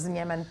 Yes. wars in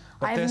Yemen.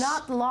 But I have this-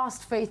 not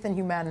lost faith in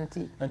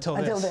humanity until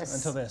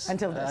this.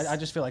 I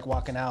just feel like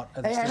walking out.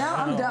 Yeah, now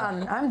I'm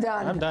done. I'm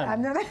done. I'm done.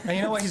 I'm done. And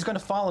you know what? He's going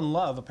to fall in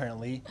love,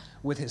 apparently,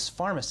 with his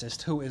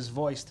pharmacist, who is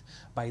voiced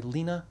by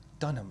Lena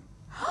Dunham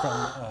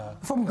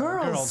From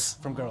Girls.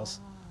 From Girls.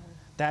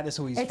 That is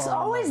who he's It's falling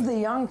in always love with.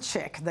 the young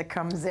chick that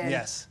comes in.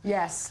 Yes.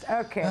 Yes.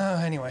 Okay.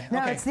 Anyway. No,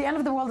 okay. it's the end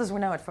of the world as we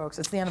know it, folks.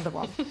 It's the end of the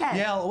world. Hey.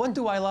 Yeah, what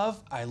do I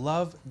love? I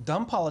love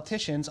dumb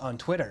politicians on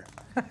Twitter.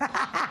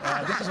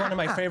 This is one of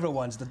my favorite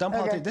ones. The dumb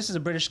politician. This is a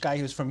British guy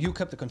who's from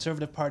UKIP, the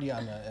Conservative Party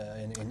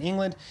in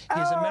England.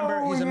 He's a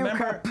member.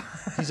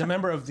 He's a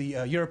member of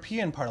the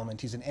European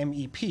Parliament. He's an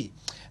MEP.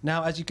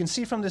 Now, as you can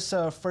see from this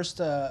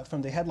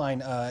from the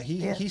headline,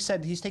 he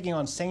said he's taking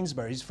on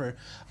Sainsbury's for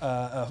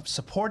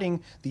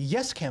supporting the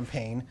Yes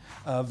campaign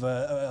of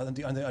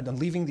on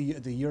leaving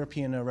the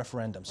European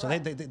referendum. So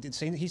Right.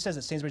 he says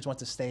that Sainsbury's wants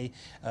to stay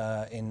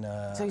in.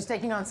 So he's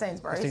taking on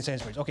Sainsbury's.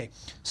 Sainsbury's. Okay,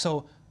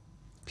 so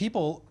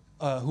people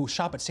who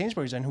shop at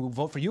Sainsbury's and who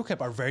vote for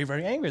UKIP are very,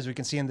 very angry, as we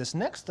can see in this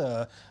next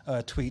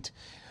tweet.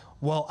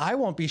 Well, I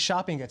won't be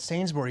shopping at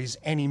Sainsbury's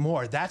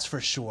anymore, that's for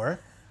sure.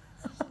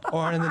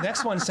 Or and the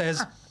next one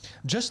says,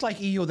 just like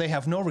EU, they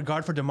have no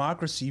regard for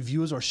democracy,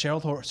 views, or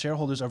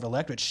shareholders of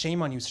electorate.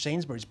 Shame on you,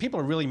 Sainsbury's. People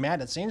are really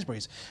mad at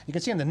Sainsbury's. You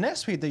can see in the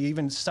next tweet they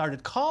even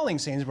started calling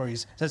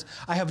Sainsbury's. It says,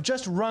 I have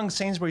just rung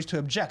Sainsbury's to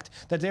object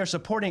that they are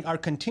supporting our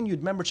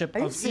continued membership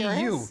of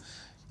EU.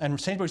 And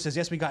Sainsbury's says,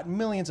 yes, we got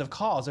millions of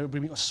calls. They're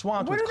being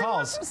swamped with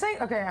calls.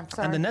 Okay, I'm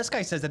sorry. And the next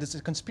guy says that it's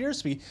a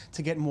conspiracy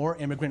to get more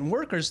immigrant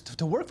workers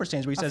to work for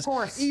Sainsbury's. He Of says,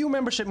 course. EU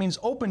membership means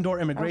open-door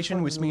immigration,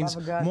 for which the means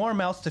love of God. more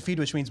mouths to feed,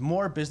 which means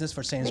more business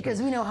for Sainsbury's.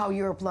 Because we know how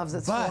Europe loves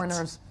its But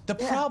foreigners. the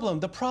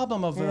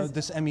problem of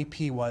this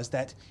MEP was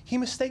that he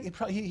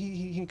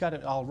got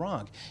it all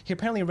wrong. He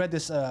apparently read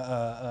this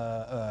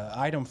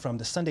item from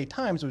the Sunday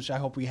Times, which I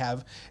hope we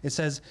have. It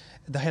says,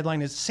 the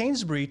headline is,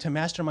 Sainsbury to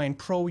mastermind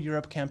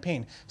pro-Europe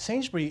campaign.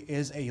 Sainsbury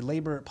is a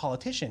Labour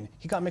politician.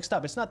 He got mixed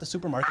up. It's not the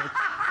supermarket.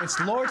 It's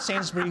Lord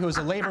Sainsbury, who is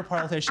a Labour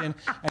politician,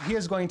 and he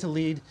is going to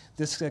lead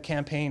this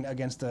campaign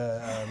against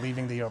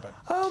leaving the Europe.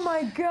 Oh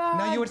my God!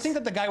 Now you would think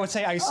that the guy would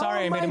say, "I'm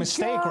sorry, I made a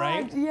mistake,"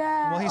 right?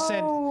 Yeah.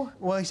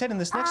 Well, he said in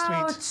this next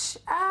tweet,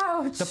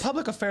 Ouch! the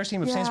public affairs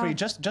team of Sainsbury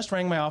just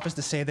rang my office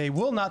to say they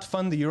will not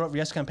fund the Europe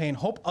Yes campaign.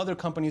 Hope other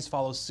companies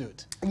follow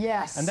suit.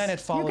 Yes. And then it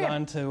followed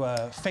on to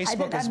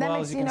Facebook as well,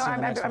 as you can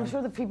see. I'm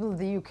sure the people of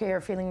the UK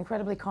are feeling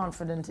incredibly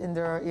confident in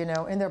their,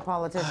 in their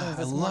politicians.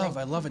 I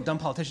love it. Dumb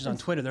politicians on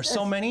Twitter. There's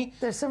so many.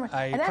 There's so many.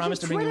 I promise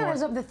to bring you more.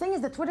 The thing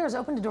is that Twitter has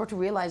opened the door to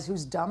realize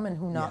who's dumb and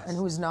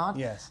who's not.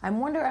 Yes. I'm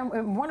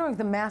wondering if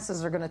the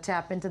masses are going to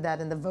tap into that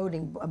in the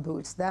voting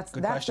booths. That's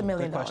the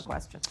million-dollar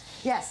question.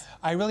 Yes.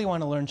 I really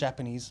want to learn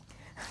Japanese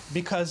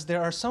because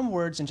there are some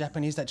words in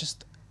Japanese that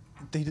just.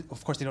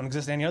 Of course, they don't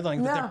exist in any other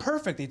language, but they're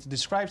perfect. They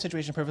describe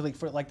situation perfectly,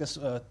 like this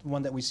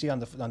one that we see on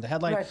the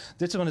headline. Right.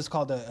 This one is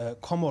called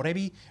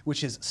komorebi,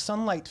 which is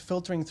sunlight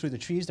filtering through the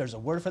trees. There's a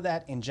word for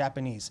that in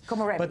Japanese.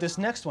 Komorebi. But this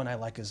next one I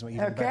like is even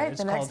better. Okay,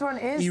 It's the next called one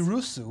is?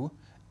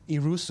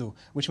 Irusu,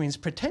 which means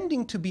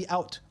pretending to be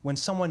out when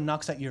someone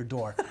knocks at your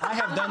door. I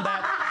have done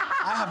that.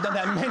 I have done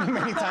that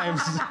many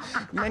times.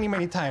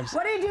 Many times.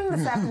 What are you doing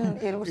this afternoon,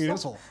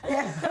 Irusu.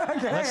 Yeah.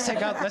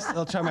 Okay.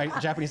 I'll try my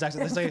Japanese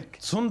accent. Let's say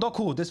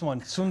tsundoku, this one,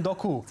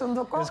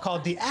 tsundoku. It's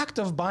called the act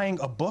of buying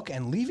a book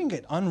and leaving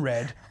it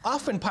unread,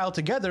 often piled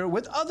together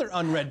with other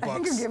unread I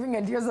think books. you're giving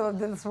ideas of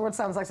this word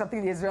sounds like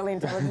something the Israeli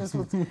intelligence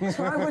would use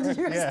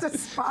to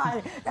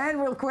spy. And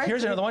real quick.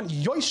 Here's another one,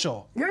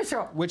 yoisho.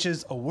 Yoisho. Which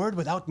is a word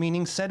without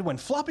meaning said when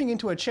flopping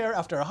into a chair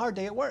after a hard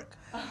day at work.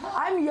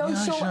 I'm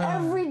Yosho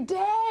every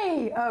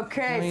day.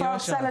 Okay,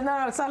 folks,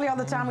 sadly all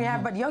the time we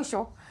have, but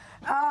Yosho.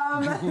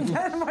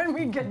 Then when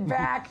we get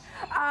back,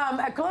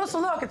 a closer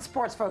look at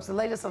sports, folks. The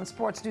latest on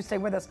sports. Do stay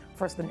with us.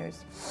 First, the news.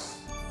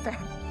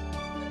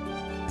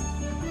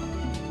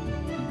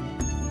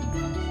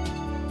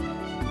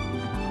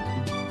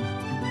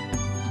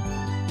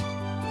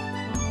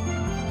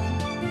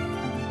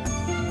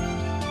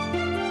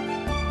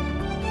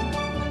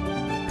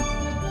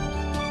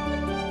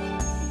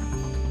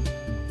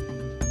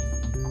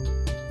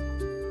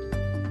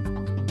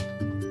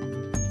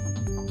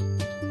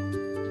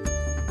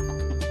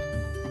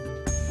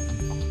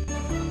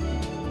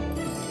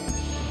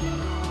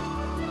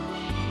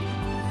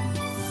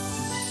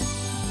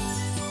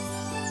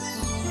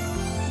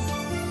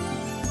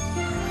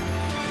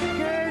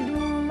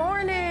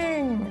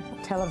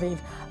 Tel Aviv.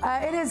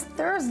 It is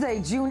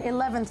Thursday, June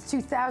 11th,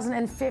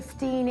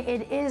 2015.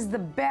 It is the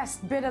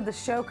best bit of the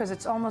show because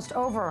it's almost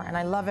over, and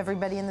I love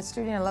everybody in the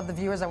studio, and I love the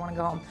viewers. I want to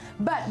go home.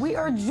 But we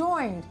are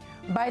joined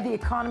by the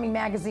Economy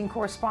Magazine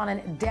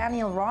correspondent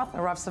Daniel Roth.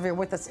 Rav Savir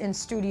with us in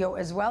studio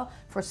as well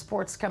for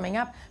sports coming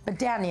up. But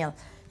Daniel,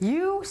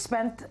 you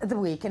spent the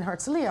week in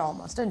Herzliya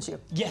almost, didn't you?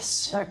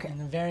 Yes. Okay.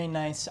 In a very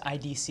nice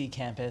IDC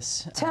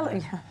campus. Tell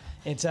me.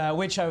 It's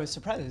which I was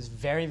surprised. It was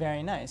very,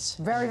 very nice.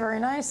 Very, very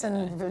nice.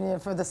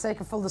 And for the sake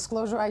of full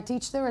disclosure, I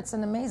teach there. It's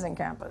an amazing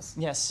campus.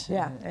 Yes.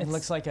 Yeah. It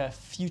looks like a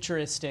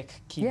futuristic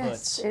kibbutz.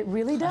 Yes, it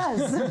really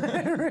does.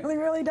 It really,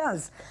 really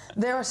does.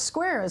 Their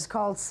square is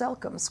called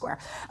Selcom Square.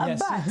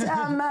 Yes.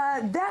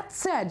 But that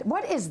said,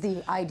 what is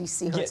the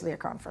IDC Herzliya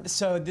conference?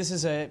 So this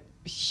is a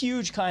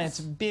huge kind. It's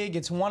big.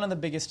 It's one of the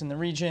biggest in the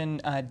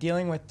region,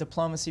 dealing with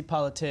diplomacy,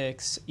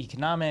 politics,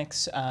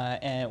 economics,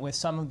 and with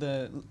some of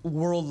the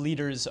world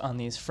leaders on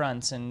these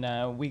fronts.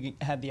 And we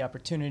had the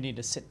opportunity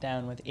to sit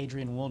down with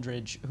Adrian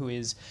Wooldridge, who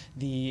is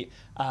the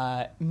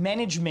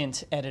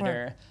management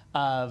editor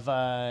of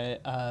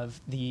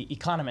The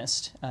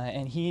Economist,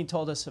 and he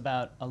told us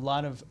about a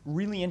lot of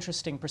really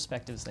interesting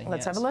perspectives that he has.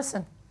 Let's have a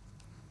listen.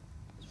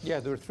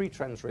 Yeah, there are three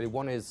trends really.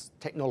 One is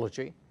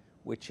technology,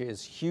 which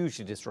is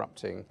hugely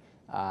disrupting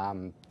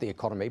the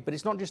economy, but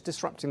it's not just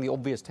disrupting the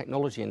obvious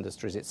technology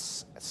industries,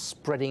 it's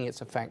spreading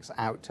its effects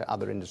out to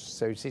other industries.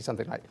 So you see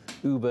something like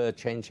Uber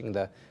changing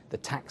the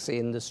taxi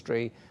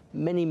industry.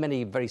 Many,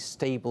 many very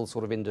stable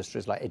sort of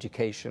industries like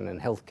education and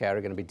healthcare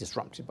are going to be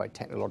disrupted by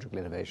technological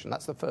innovation.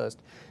 That's the first.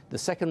 The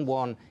second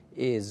one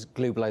is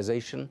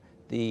globalization,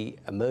 the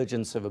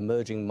emergence of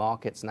emerging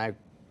markets now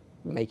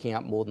making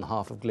up more than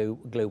half of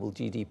global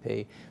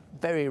GDP.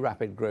 Very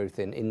rapid growth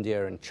in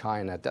India and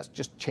China. That's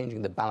just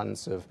changing the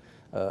balance of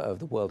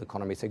the world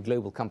economy. So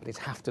global companies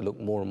have to look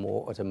more and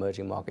more at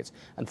emerging markets.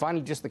 And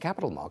finally, just the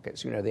capital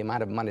markets. You know, the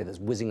amount of money that's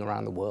whizzing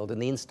around the world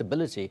and the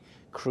instability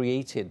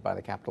created by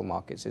the capital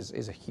markets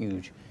is a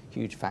huge,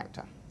 huge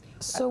factor.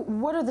 So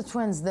what are the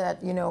trends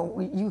that, you know,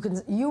 you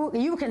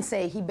can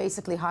say he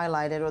basically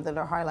highlighted, or that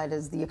are highlighted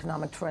as the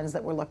economic trends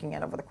that we're looking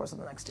at over the course of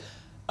the next year?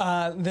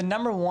 The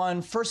number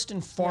one, first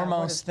and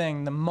foremost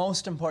thing, the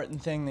most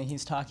important thing that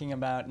he's talking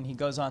about, and he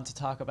goes on to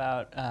talk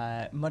about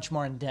much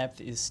more in depth,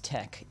 is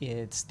tech.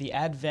 It's the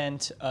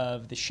advent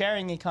of the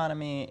sharing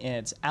economy.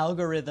 It's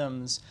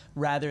algorithms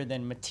rather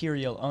than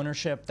material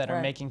ownership that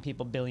are making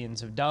people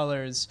billions of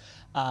dollars.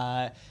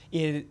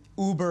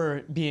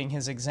 Uber being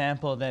his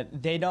example,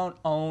 that they don't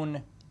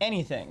own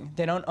anything.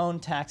 They don't own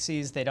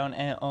taxis. They don't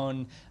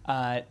own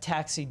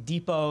Taxi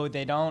Depot.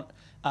 They don't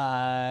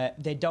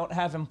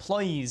have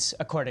employees,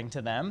 according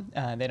to them.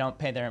 They don't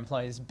pay their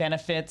employees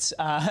benefits.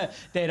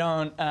 They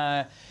don't.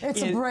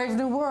 It's a brave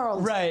new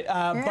world.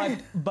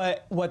 Right.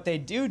 But what they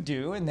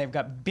do, and they've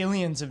got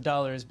billions of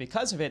dollars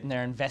because of it, and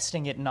they're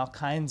investing it in all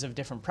kinds of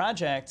different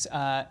projects,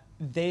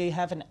 they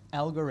have an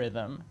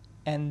algorithm,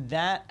 and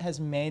that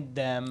has made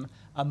them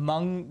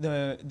among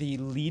the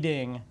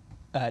leading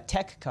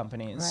tech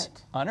companies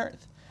on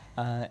Earth.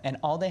 And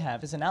all they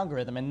have is an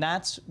algorithm, and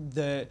that's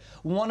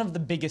one of the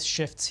biggest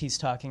shifts he's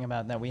talking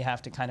about that we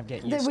have to kind of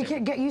get used to. That we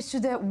can get used to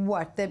that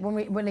what? That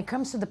when it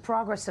comes to the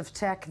progress of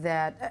tech,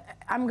 that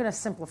I'm going to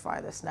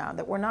simplify this now,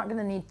 that we're not going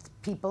to need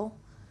people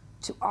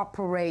to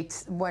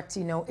operate what,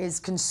 you know, is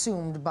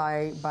consumed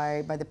by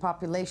the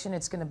population.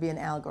 It's going to be an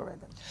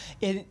algorithm.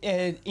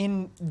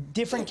 In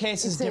different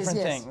cases, different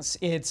things.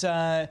 It's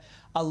a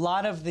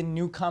lot of the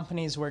new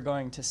companies we're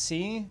going to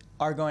see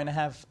are going to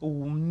have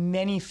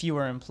many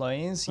fewer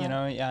employees. You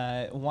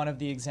know, one of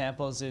the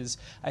examples is,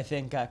 I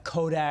think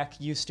Kodak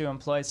used to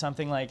employ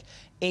something like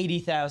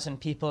 80,000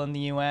 people in the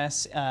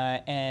U.S.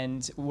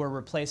 And were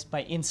replaced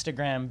by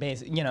Instagram.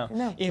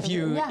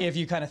 If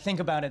you kind of think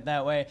about it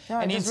that way. No,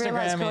 and I just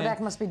realized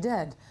Kodak must be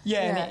dead.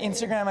 And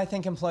Instagram, I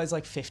think, employs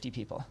like 50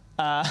 people.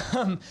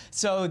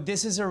 So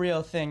this is a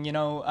real thing. You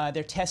know,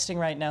 they're testing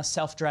right now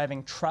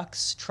self-driving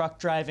trucks, truck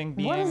driving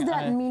being. What does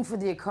that mean for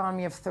the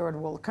economy of third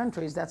world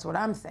countries? That's what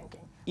I'm thinking.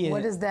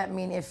 What does that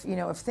mean if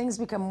things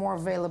become more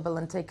available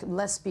and take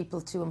less people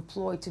to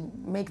employ to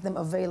make them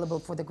available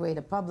for the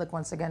greater public?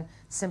 Once again,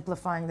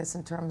 simplifying this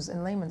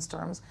in layman's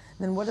terms,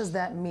 then what does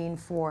that mean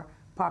for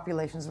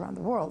populations around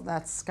the world?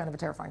 That's kind of a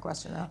terrifying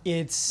question, huh?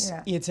 It's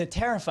a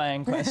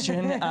terrifying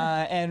question,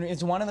 and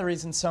it's one of the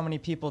reasons so many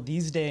people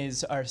these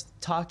days are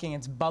talking,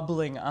 it's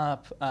bubbling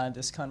up,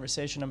 this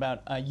conversation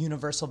about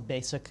universal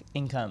basic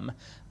income,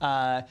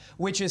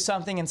 which is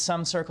something in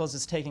some circles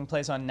is taking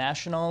place on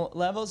national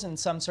levels, and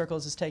some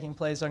circles is taking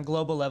place on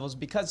global levels,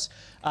 because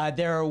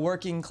there are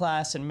working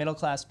class and middle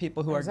class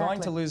people who are going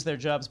to lose their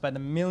jobs by the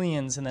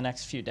millions in the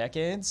next few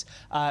decades.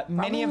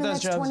 Many of those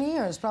jobs, probably in the next 20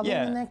 years, probably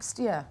in the next,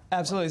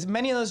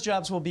 Absolutely. Many many of those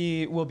jobs will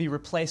be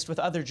replaced with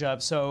other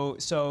jobs.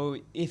 So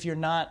if you're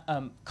not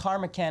a car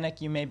mechanic,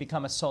 you may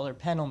become a solar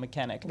panel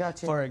mechanic,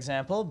 for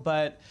example.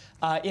 But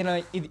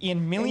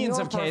in millions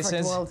of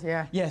cases, world,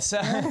 yeah. yes,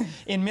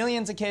 in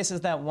millions of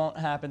cases that won't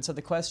happen. So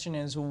the question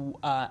is,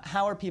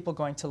 how are people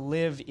going to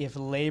live if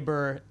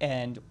labor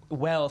and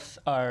wealth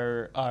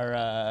are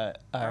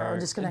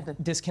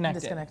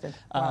disconnected?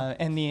 Wow.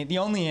 And the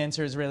only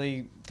answer is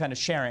really kind of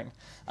sharing.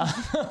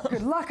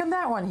 Good luck on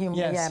that one,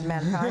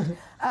 mankind.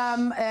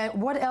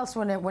 What else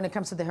when it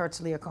comes to the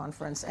Herzliya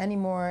conference? Any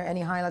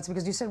highlights?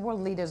 Because you said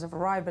world leaders have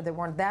arrived, but there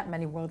weren't that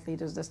many world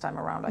leaders this time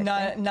around.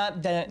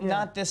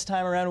 Not this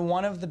time around.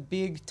 One of the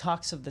big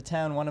talks of the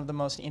town, one of the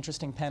most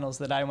interesting panels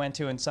that I went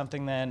to, and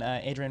something that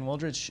Adrian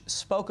Wooldridge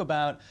spoke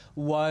about,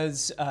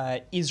 was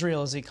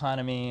Israel's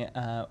economy,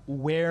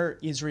 where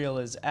Israel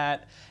is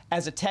at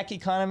as a tech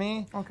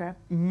economy,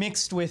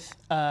 mixed with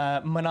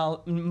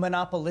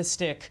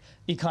monopolistic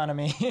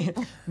economy,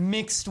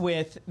 mixed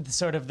with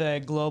sort of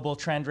the global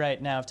trend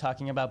right now of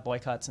talking about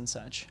boycotts and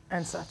such.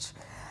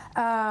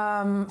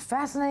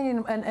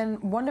 Fascinating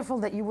and wonderful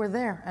that you were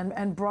there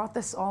and brought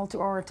this all to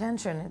our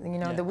attention. You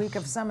know, the week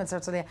of summits,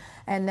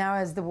 and now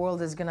as the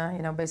world is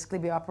gonna, basically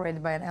be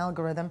operated by an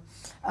algorithm.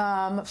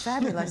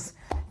 Fabulous.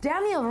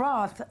 Daniel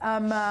Roth,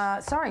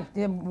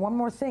 one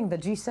more thing. The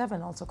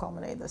G7 also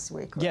culminated this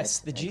week, right? Yes,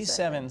 the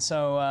G7.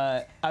 So,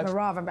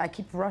 Merav, I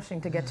keep rushing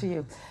to get to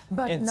you,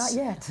 but not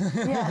yet.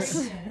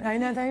 Yes, I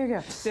know. There you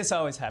go. This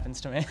always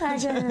happens to me.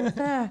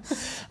 The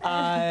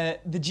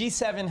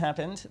G7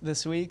 happened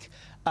this week.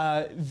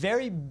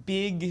 Very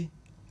big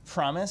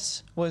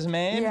promise was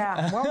made.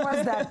 Yeah, what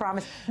was that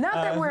promise? Not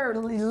that we're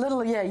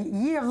little,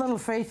 ye of little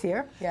faith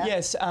here. Yeah.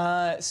 Yes,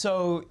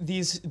 so the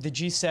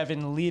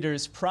G7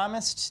 leaders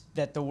promised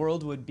that the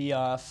world would be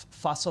off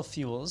fossil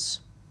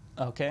fuels.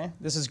 Okay,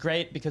 this is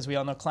great because we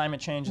all know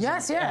climate change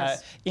is an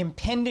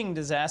impending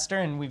disaster,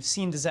 and we've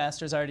seen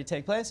disasters already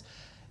take place.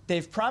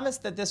 They've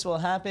promised that this will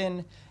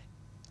happen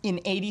in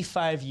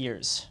 85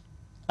 years.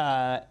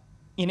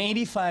 In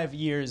 85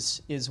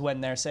 years is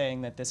when they're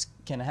saying that this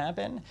can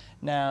happen.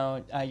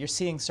 Now, you're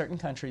seeing certain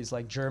countries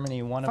like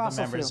Germany, one of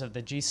the members of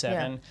the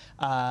G7,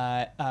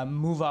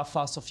 move off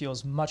fossil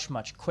fuels much,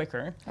 much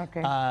quicker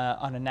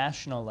on a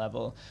national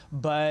level.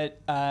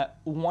 But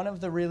one of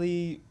the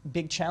really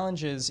big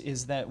challenges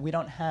is that we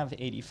don't have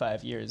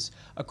 85 years.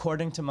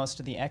 According to most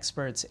of the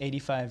experts,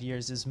 85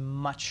 years is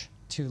much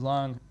too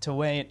long to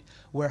wait.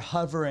 We're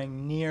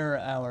hovering near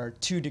our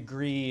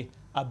 2-degree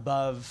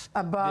above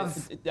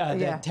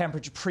the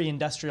temperature,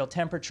 pre-industrial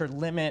temperature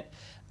limit.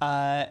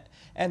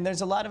 And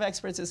there's a lot of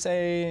experts that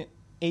say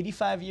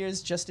 85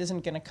 years just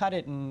isn't going to cut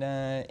it,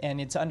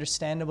 and it's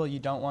understandable you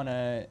don't want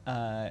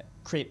to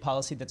create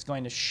policy that's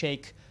going to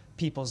shake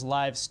people's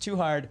lives too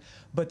hard,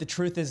 but the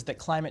truth is that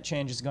climate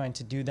change is going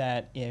to do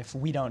that if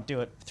we don't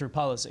do it through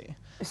policy.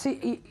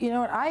 See, you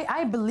know what,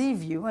 I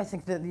believe you. I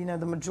think that,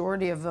 the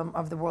majority of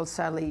the world,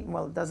 sadly,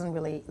 doesn't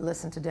really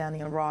listen to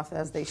Daniel Roth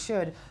as they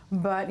should.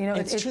 But,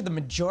 it's true, the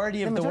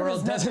majority of the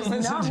world doesn't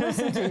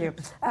listen to you.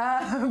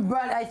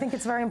 But I think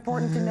it's very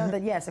important to know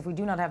that, yes, if we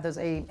do not have those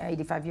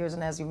 85 years,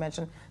 and as you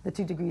mentioned, the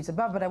 2 degrees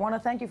above. But I want to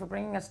thank you for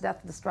bringing us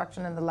death,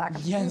 destruction, and the lack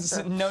of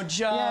future. No jobs.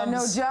 Yeah,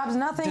 no jobs,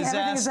 nothing.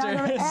 Disasters.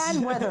 Everything is out,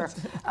 and weather.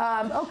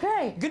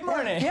 Okay. Good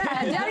morning.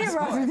 Daniel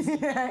Roth,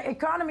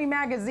 Economy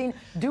Magazine.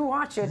 Do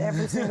watch it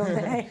every single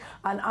day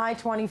on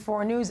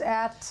I-24 News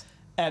at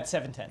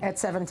 7:10. At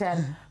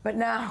 7:10. But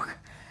now,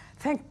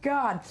 thank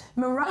God,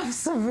 Merav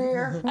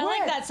Savir. I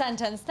like that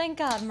sentence. Thank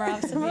God,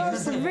 Merav Savir. Merav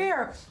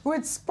Savir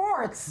with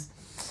sports.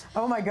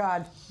 Oh my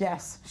God,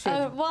 yes.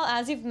 Well,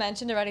 as you've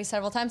mentioned already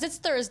several times, it's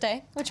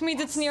Thursday, which means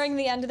it's nearing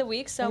the end of the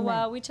week.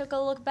 So we took a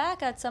look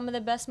back at some of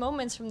the best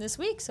moments from this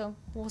week. So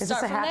we'll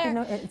start from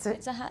there.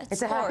 It's a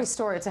happy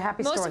story. It's a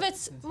happy story.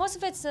 Most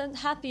of it's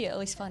happy, at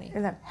least funny.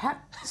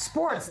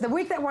 Sports. The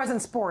week that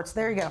wasn't sports.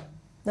 There you go.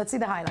 Let's see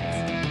the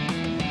highlights.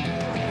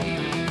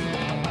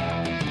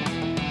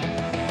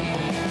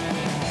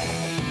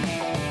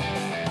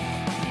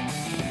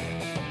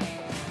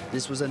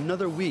 This was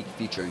another week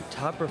featuring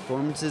top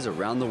performances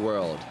around the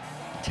world.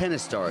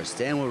 Tennis stars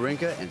Stan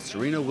Wawrinka and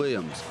Serena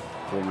Williams,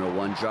 Formula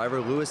One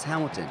driver Lewis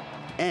Hamilton,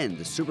 and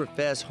the super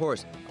fast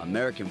horse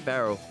American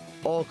Pharoah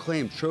all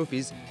claimed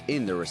trophies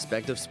in their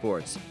respective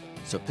sports.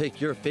 So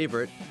pick your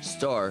favorite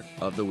star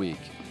of the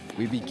week.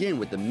 We begin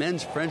with the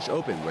men's French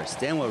Open, where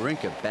Stan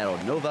Wawrinka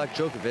battled Novak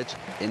Djokovic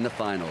in the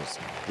finals.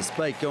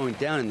 Despite going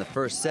down in the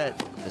first set,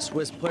 the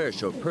Swiss player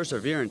showed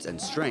perseverance and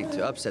strength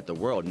to upset the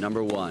world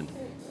 #1.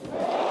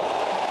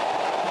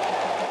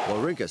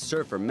 Wawrinka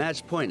served for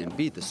match point and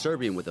beat the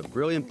Serbian with a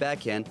brilliant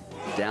backhand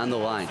down the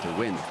line to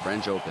win the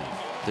French Open.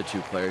 The two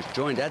players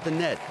joined at the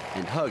net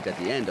and hugged at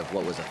the end of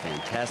what was a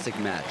fantastic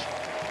match.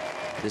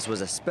 This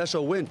was a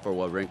special win for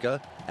Wawrinka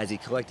as he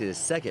collected his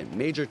second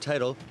major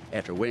title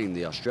after winning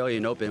the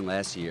Australian Open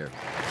last year.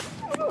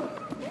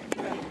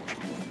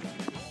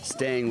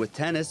 Staying with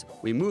tennis,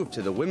 we move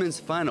to the women's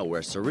final,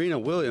 where Serena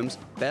Williams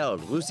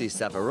battled Lucy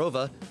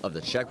Safarova of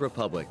the Czech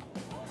Republic.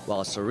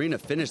 While Serena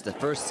finished the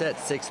first set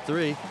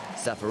 6-3,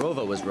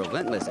 Safarova was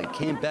relentless and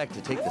came back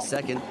to take the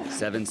second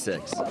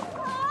 7-6.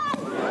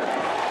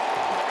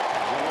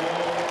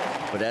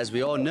 But as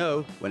we all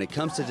know, when it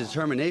comes to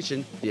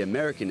determination, the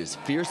American is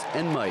fierce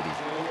and mighty.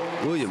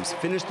 Williams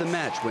finished the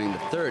match winning the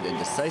third and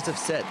decisive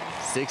set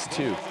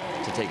 6-2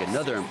 to take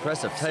another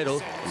impressive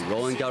title in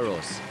Roland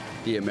Garros.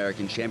 The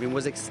American champion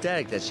was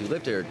ecstatic that she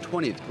lifted her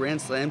 20th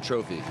Grand Slam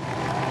trophy.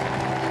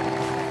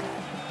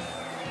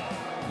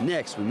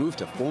 Next, we move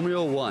to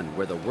Formula One,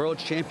 where the world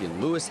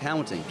champion Lewis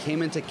Hamilton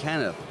came into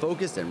Canada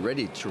focused and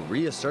ready to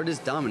reassert his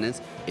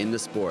dominance in the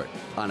sport.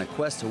 On a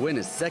quest to win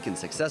his second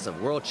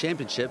successive world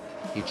championship,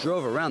 he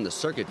drove around the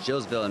circuit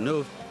Gilles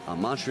Villeneuve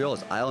on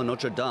Montreal's Isle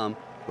Notre Dame,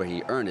 where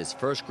he earned his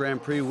first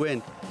Grand Prix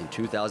win in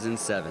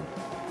 2007.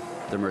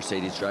 The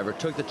Mercedes driver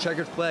took the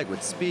checkered flag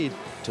with speed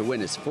to win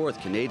his fourth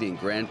Canadian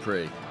Grand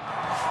Prix. They're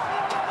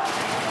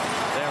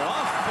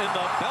off in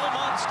the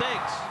Belmont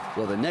Stakes.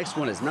 Well, the next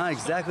one is not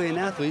exactly an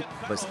athlete,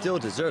 but still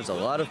deserves a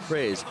lot of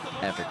praise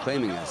after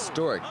claiming a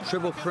historic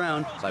Triple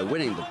Crown by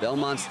winning the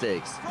Belmont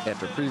Stakes.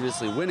 After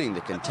previously winning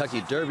the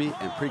Kentucky Derby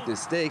and Preakness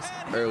Stakes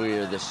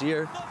earlier this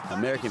year,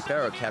 American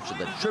Pharoah captured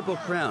the Triple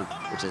Crown,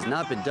 which has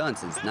not been done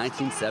since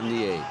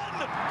 1978.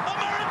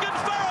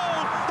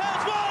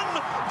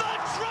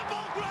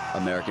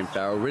 American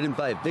Pharoah, ridden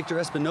by Victor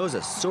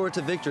Espinoza, soared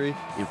to victory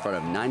in front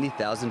of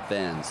 90,000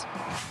 fans.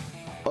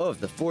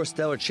 Of the four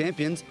stellar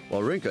champions,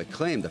 Wawrinka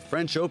claimed the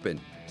French Open.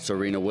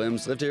 Serena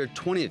Williams lifted her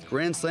 20th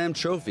Grand Slam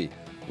trophy.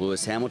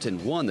 Lewis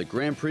Hamilton won the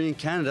Grand Prix in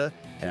Canada,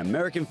 and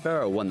American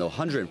Pharoah won the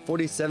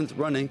 147th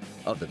running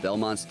of the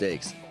Belmont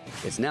Stakes.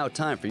 It's now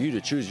time for you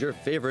to choose your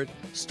favorite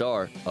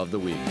star of the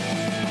week.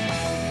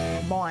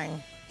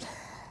 Boing.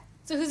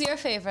 So who's your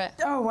favorite?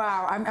 Oh,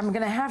 wow. I'm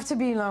going to have to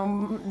be,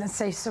 let's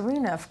say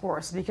Serena, of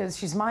course, because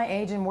she's my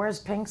age and wears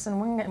pinks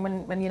and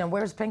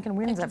wears pink and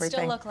wins everything.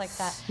 Still look like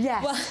that.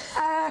 Yes.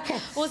 Well, okay.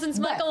 Well, since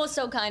Michael was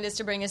so kind as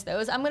to bring us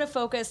those, I'm going to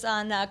focus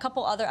on a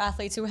couple other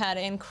athletes who had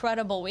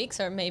incredible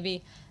weeks, or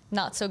maybe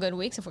not so good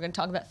weeks, if we're going to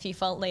talk about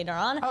FIFA later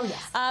on. Oh,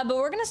 yes. But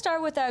we're going to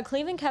start with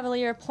Cleveland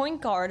Cavalier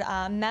point guard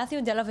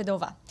Matthew Della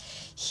Vedova.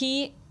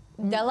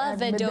 Della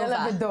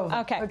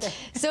Vedova. Okay.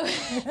 So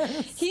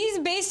he's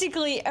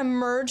basically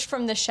emerged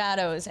from the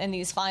shadows in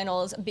these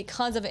finals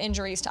because of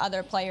injuries to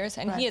other players,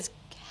 and he has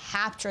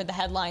captured the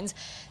headlines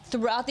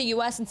throughout the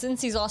U.S. and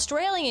since he's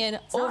Australian,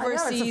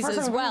 overseas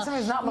as well.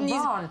 He's not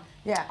LeBron.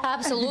 Yeah.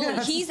 Absolutely.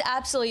 Yes. He's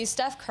absolutely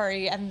Steph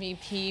Curry,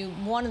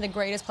 MVP, one of the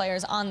greatest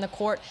players on the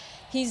court.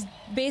 He's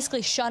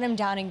basically shut him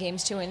down in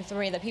games 2 and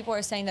 3 that people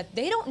are saying that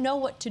they don't know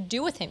what to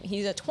do with him.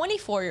 He's a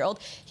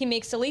 24-year-old. He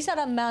makes the least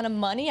amount of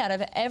money out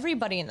of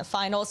everybody in the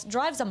finals,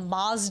 drives a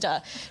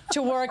Mazda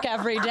to work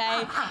every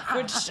day,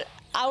 which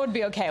I would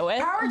be okay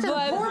with. Power to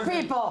the poor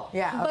people.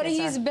 Yeah. But okay,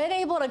 he's been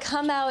able to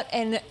come out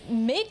and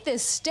make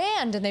this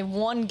stand, and they've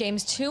won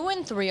games 2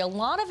 and 3. A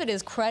lot of it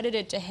is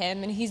credited to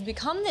him, and he's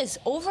become this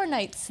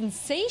overnight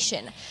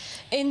sensation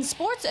in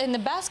sports, in the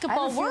basketball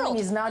I have a feeling world.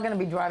 He's not going to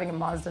be driving a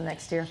Mazda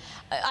next year.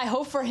 I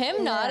hope for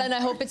him not, and I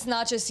hope it's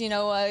not just,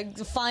 a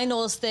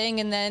finals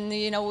thing, and then,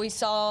 we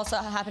saw also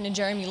happen to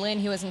Jeremy Lin.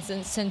 He was a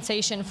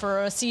sensation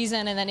for a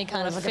season, and then he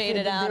kind of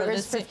faded out. There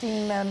is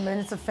 15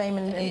 minutes of fame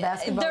in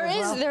basketball as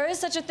well. There is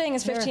such a thing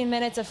as 15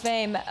 minutes of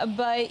fame,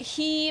 but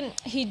he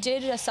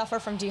did suffer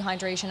from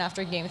dehydration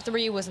after game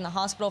 3, was in the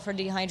hospital for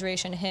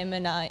dehydration. Him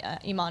and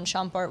Iman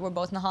Shumpert were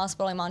both in the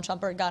hospital. Iman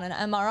Shumpert got an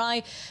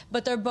MRI,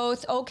 but they're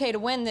both okay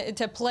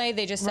to play.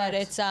 They just said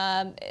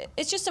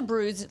it's just a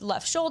bruised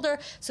left shoulder,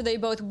 so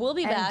they both will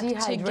be back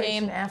to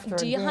game.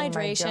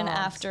 Dehydration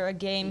after a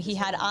game. He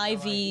had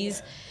IVs. He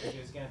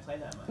was going to play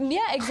that much.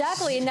 Yeah,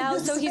 exactly. And now,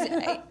 so he's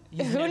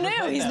who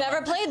knew? He's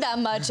never played that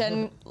much,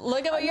 and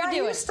look at what you're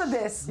doing. I'm used to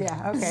this.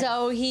 Yeah. Okay.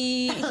 So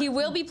he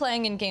will be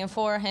playing in game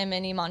 4. Him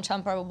and Iman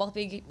Shumpert will both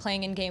be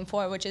playing in game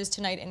 4, which is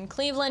tonight in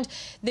Cleveland.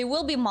 They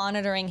will be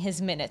monitoring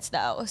his minutes,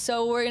 though.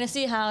 So we're going to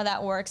see how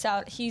that works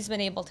out. He's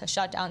been able to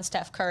shut down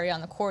Steph Curry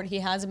on the court. He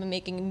hasn't been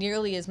making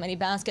nearly as many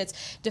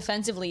baskets.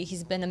 Defensively,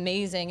 he's been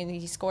amazing, and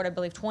he scored, I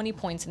believe, 20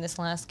 points in this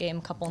last game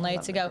a couple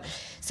nights ago.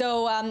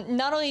 So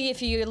not only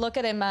if you look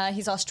at him,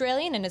 he's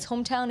Australian, and his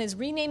hometown is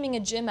renaming a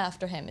gym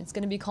after him. It's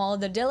going to be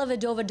called the Della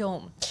Vedova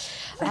Dome.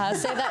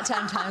 Say that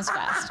 10 times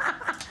fast.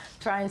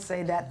 Try and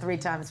say that 3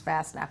 times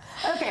fast now.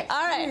 Okay.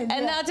 All right.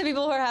 And now to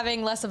people who are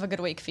having less of a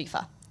good week,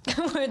 FIFA.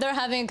 They're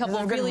having a couple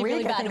of really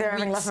bad weeks. They're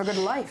having less of a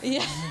good life.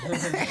 Yeah.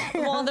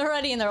 Well, they're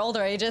already in their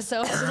older ages,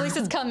 so at least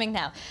it's coming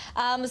now.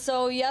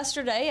 So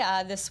yesterday,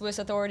 the Swiss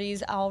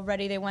authorities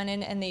they went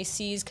in and they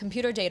seized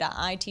computer data,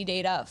 IT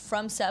data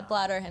from Sepp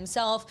Blatter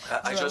himself,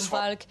 Jerome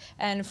Valk,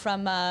 and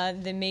from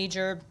the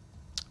major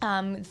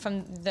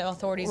from the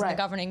authorities and the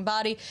governing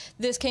body.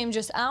 This came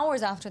just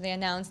hours after they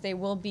announced they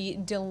will be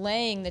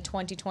delaying the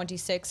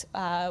 2026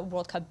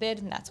 World Cup bid,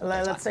 and that's what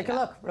Let's take a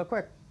look real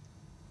quick.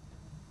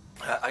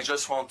 I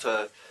just want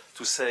to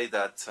say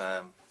that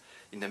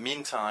in the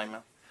meantime,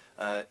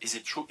 is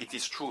it true? It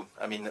is true.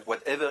 I mean,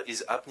 whatever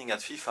is happening at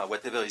FIFA,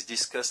 whatever is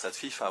discussed at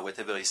FIFA,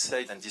 whatever is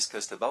said and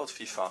discussed about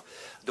FIFA,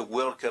 the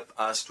World Cup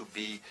has to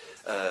be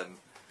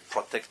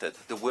protected.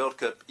 The World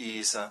Cup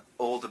is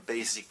all the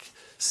basic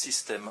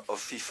system of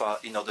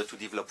FIFA in order to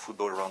develop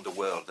football around the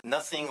world.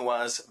 Nothing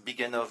was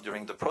big enough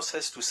during the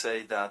process to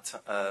say that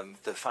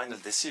the final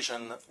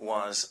decision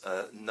was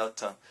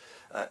not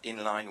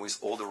in line with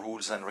all the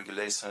rules and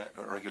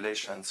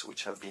regulations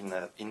which have been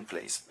in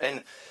place.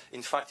 And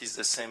in fact, it's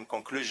the same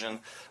conclusion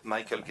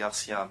Michael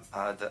Garcia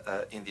had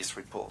in this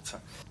report.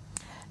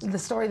 The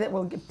story that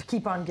will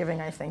keep on giving,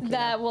 I think.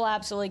 That will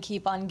absolutely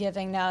keep on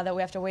giving now that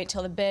we have to wait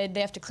till the bid.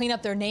 They have to clean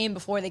up their name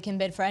before they can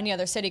bid for any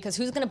other city, because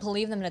who's going to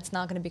believe them and it's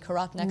not going to be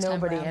corrupt next time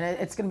around? Nobody, and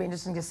it's going to be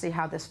interesting to see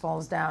how this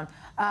falls down,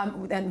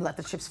 and let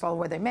the chips fall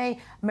where they may.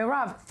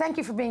 Mirav, thank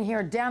you for being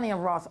here. Daniel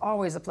Roth,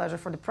 always a pleasure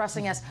for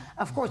depressing us.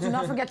 Of course, do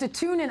not forget to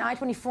tune in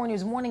I-24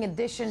 News Morning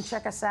Edition.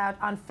 Check us out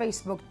on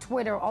Facebook,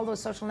 Twitter, all those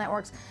social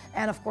networks.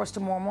 And of course,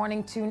 tomorrow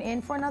morning, tune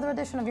in for another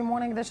edition of your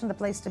Morning Edition, the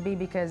place to be,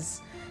 because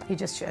you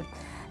just should.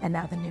 And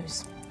now the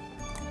news.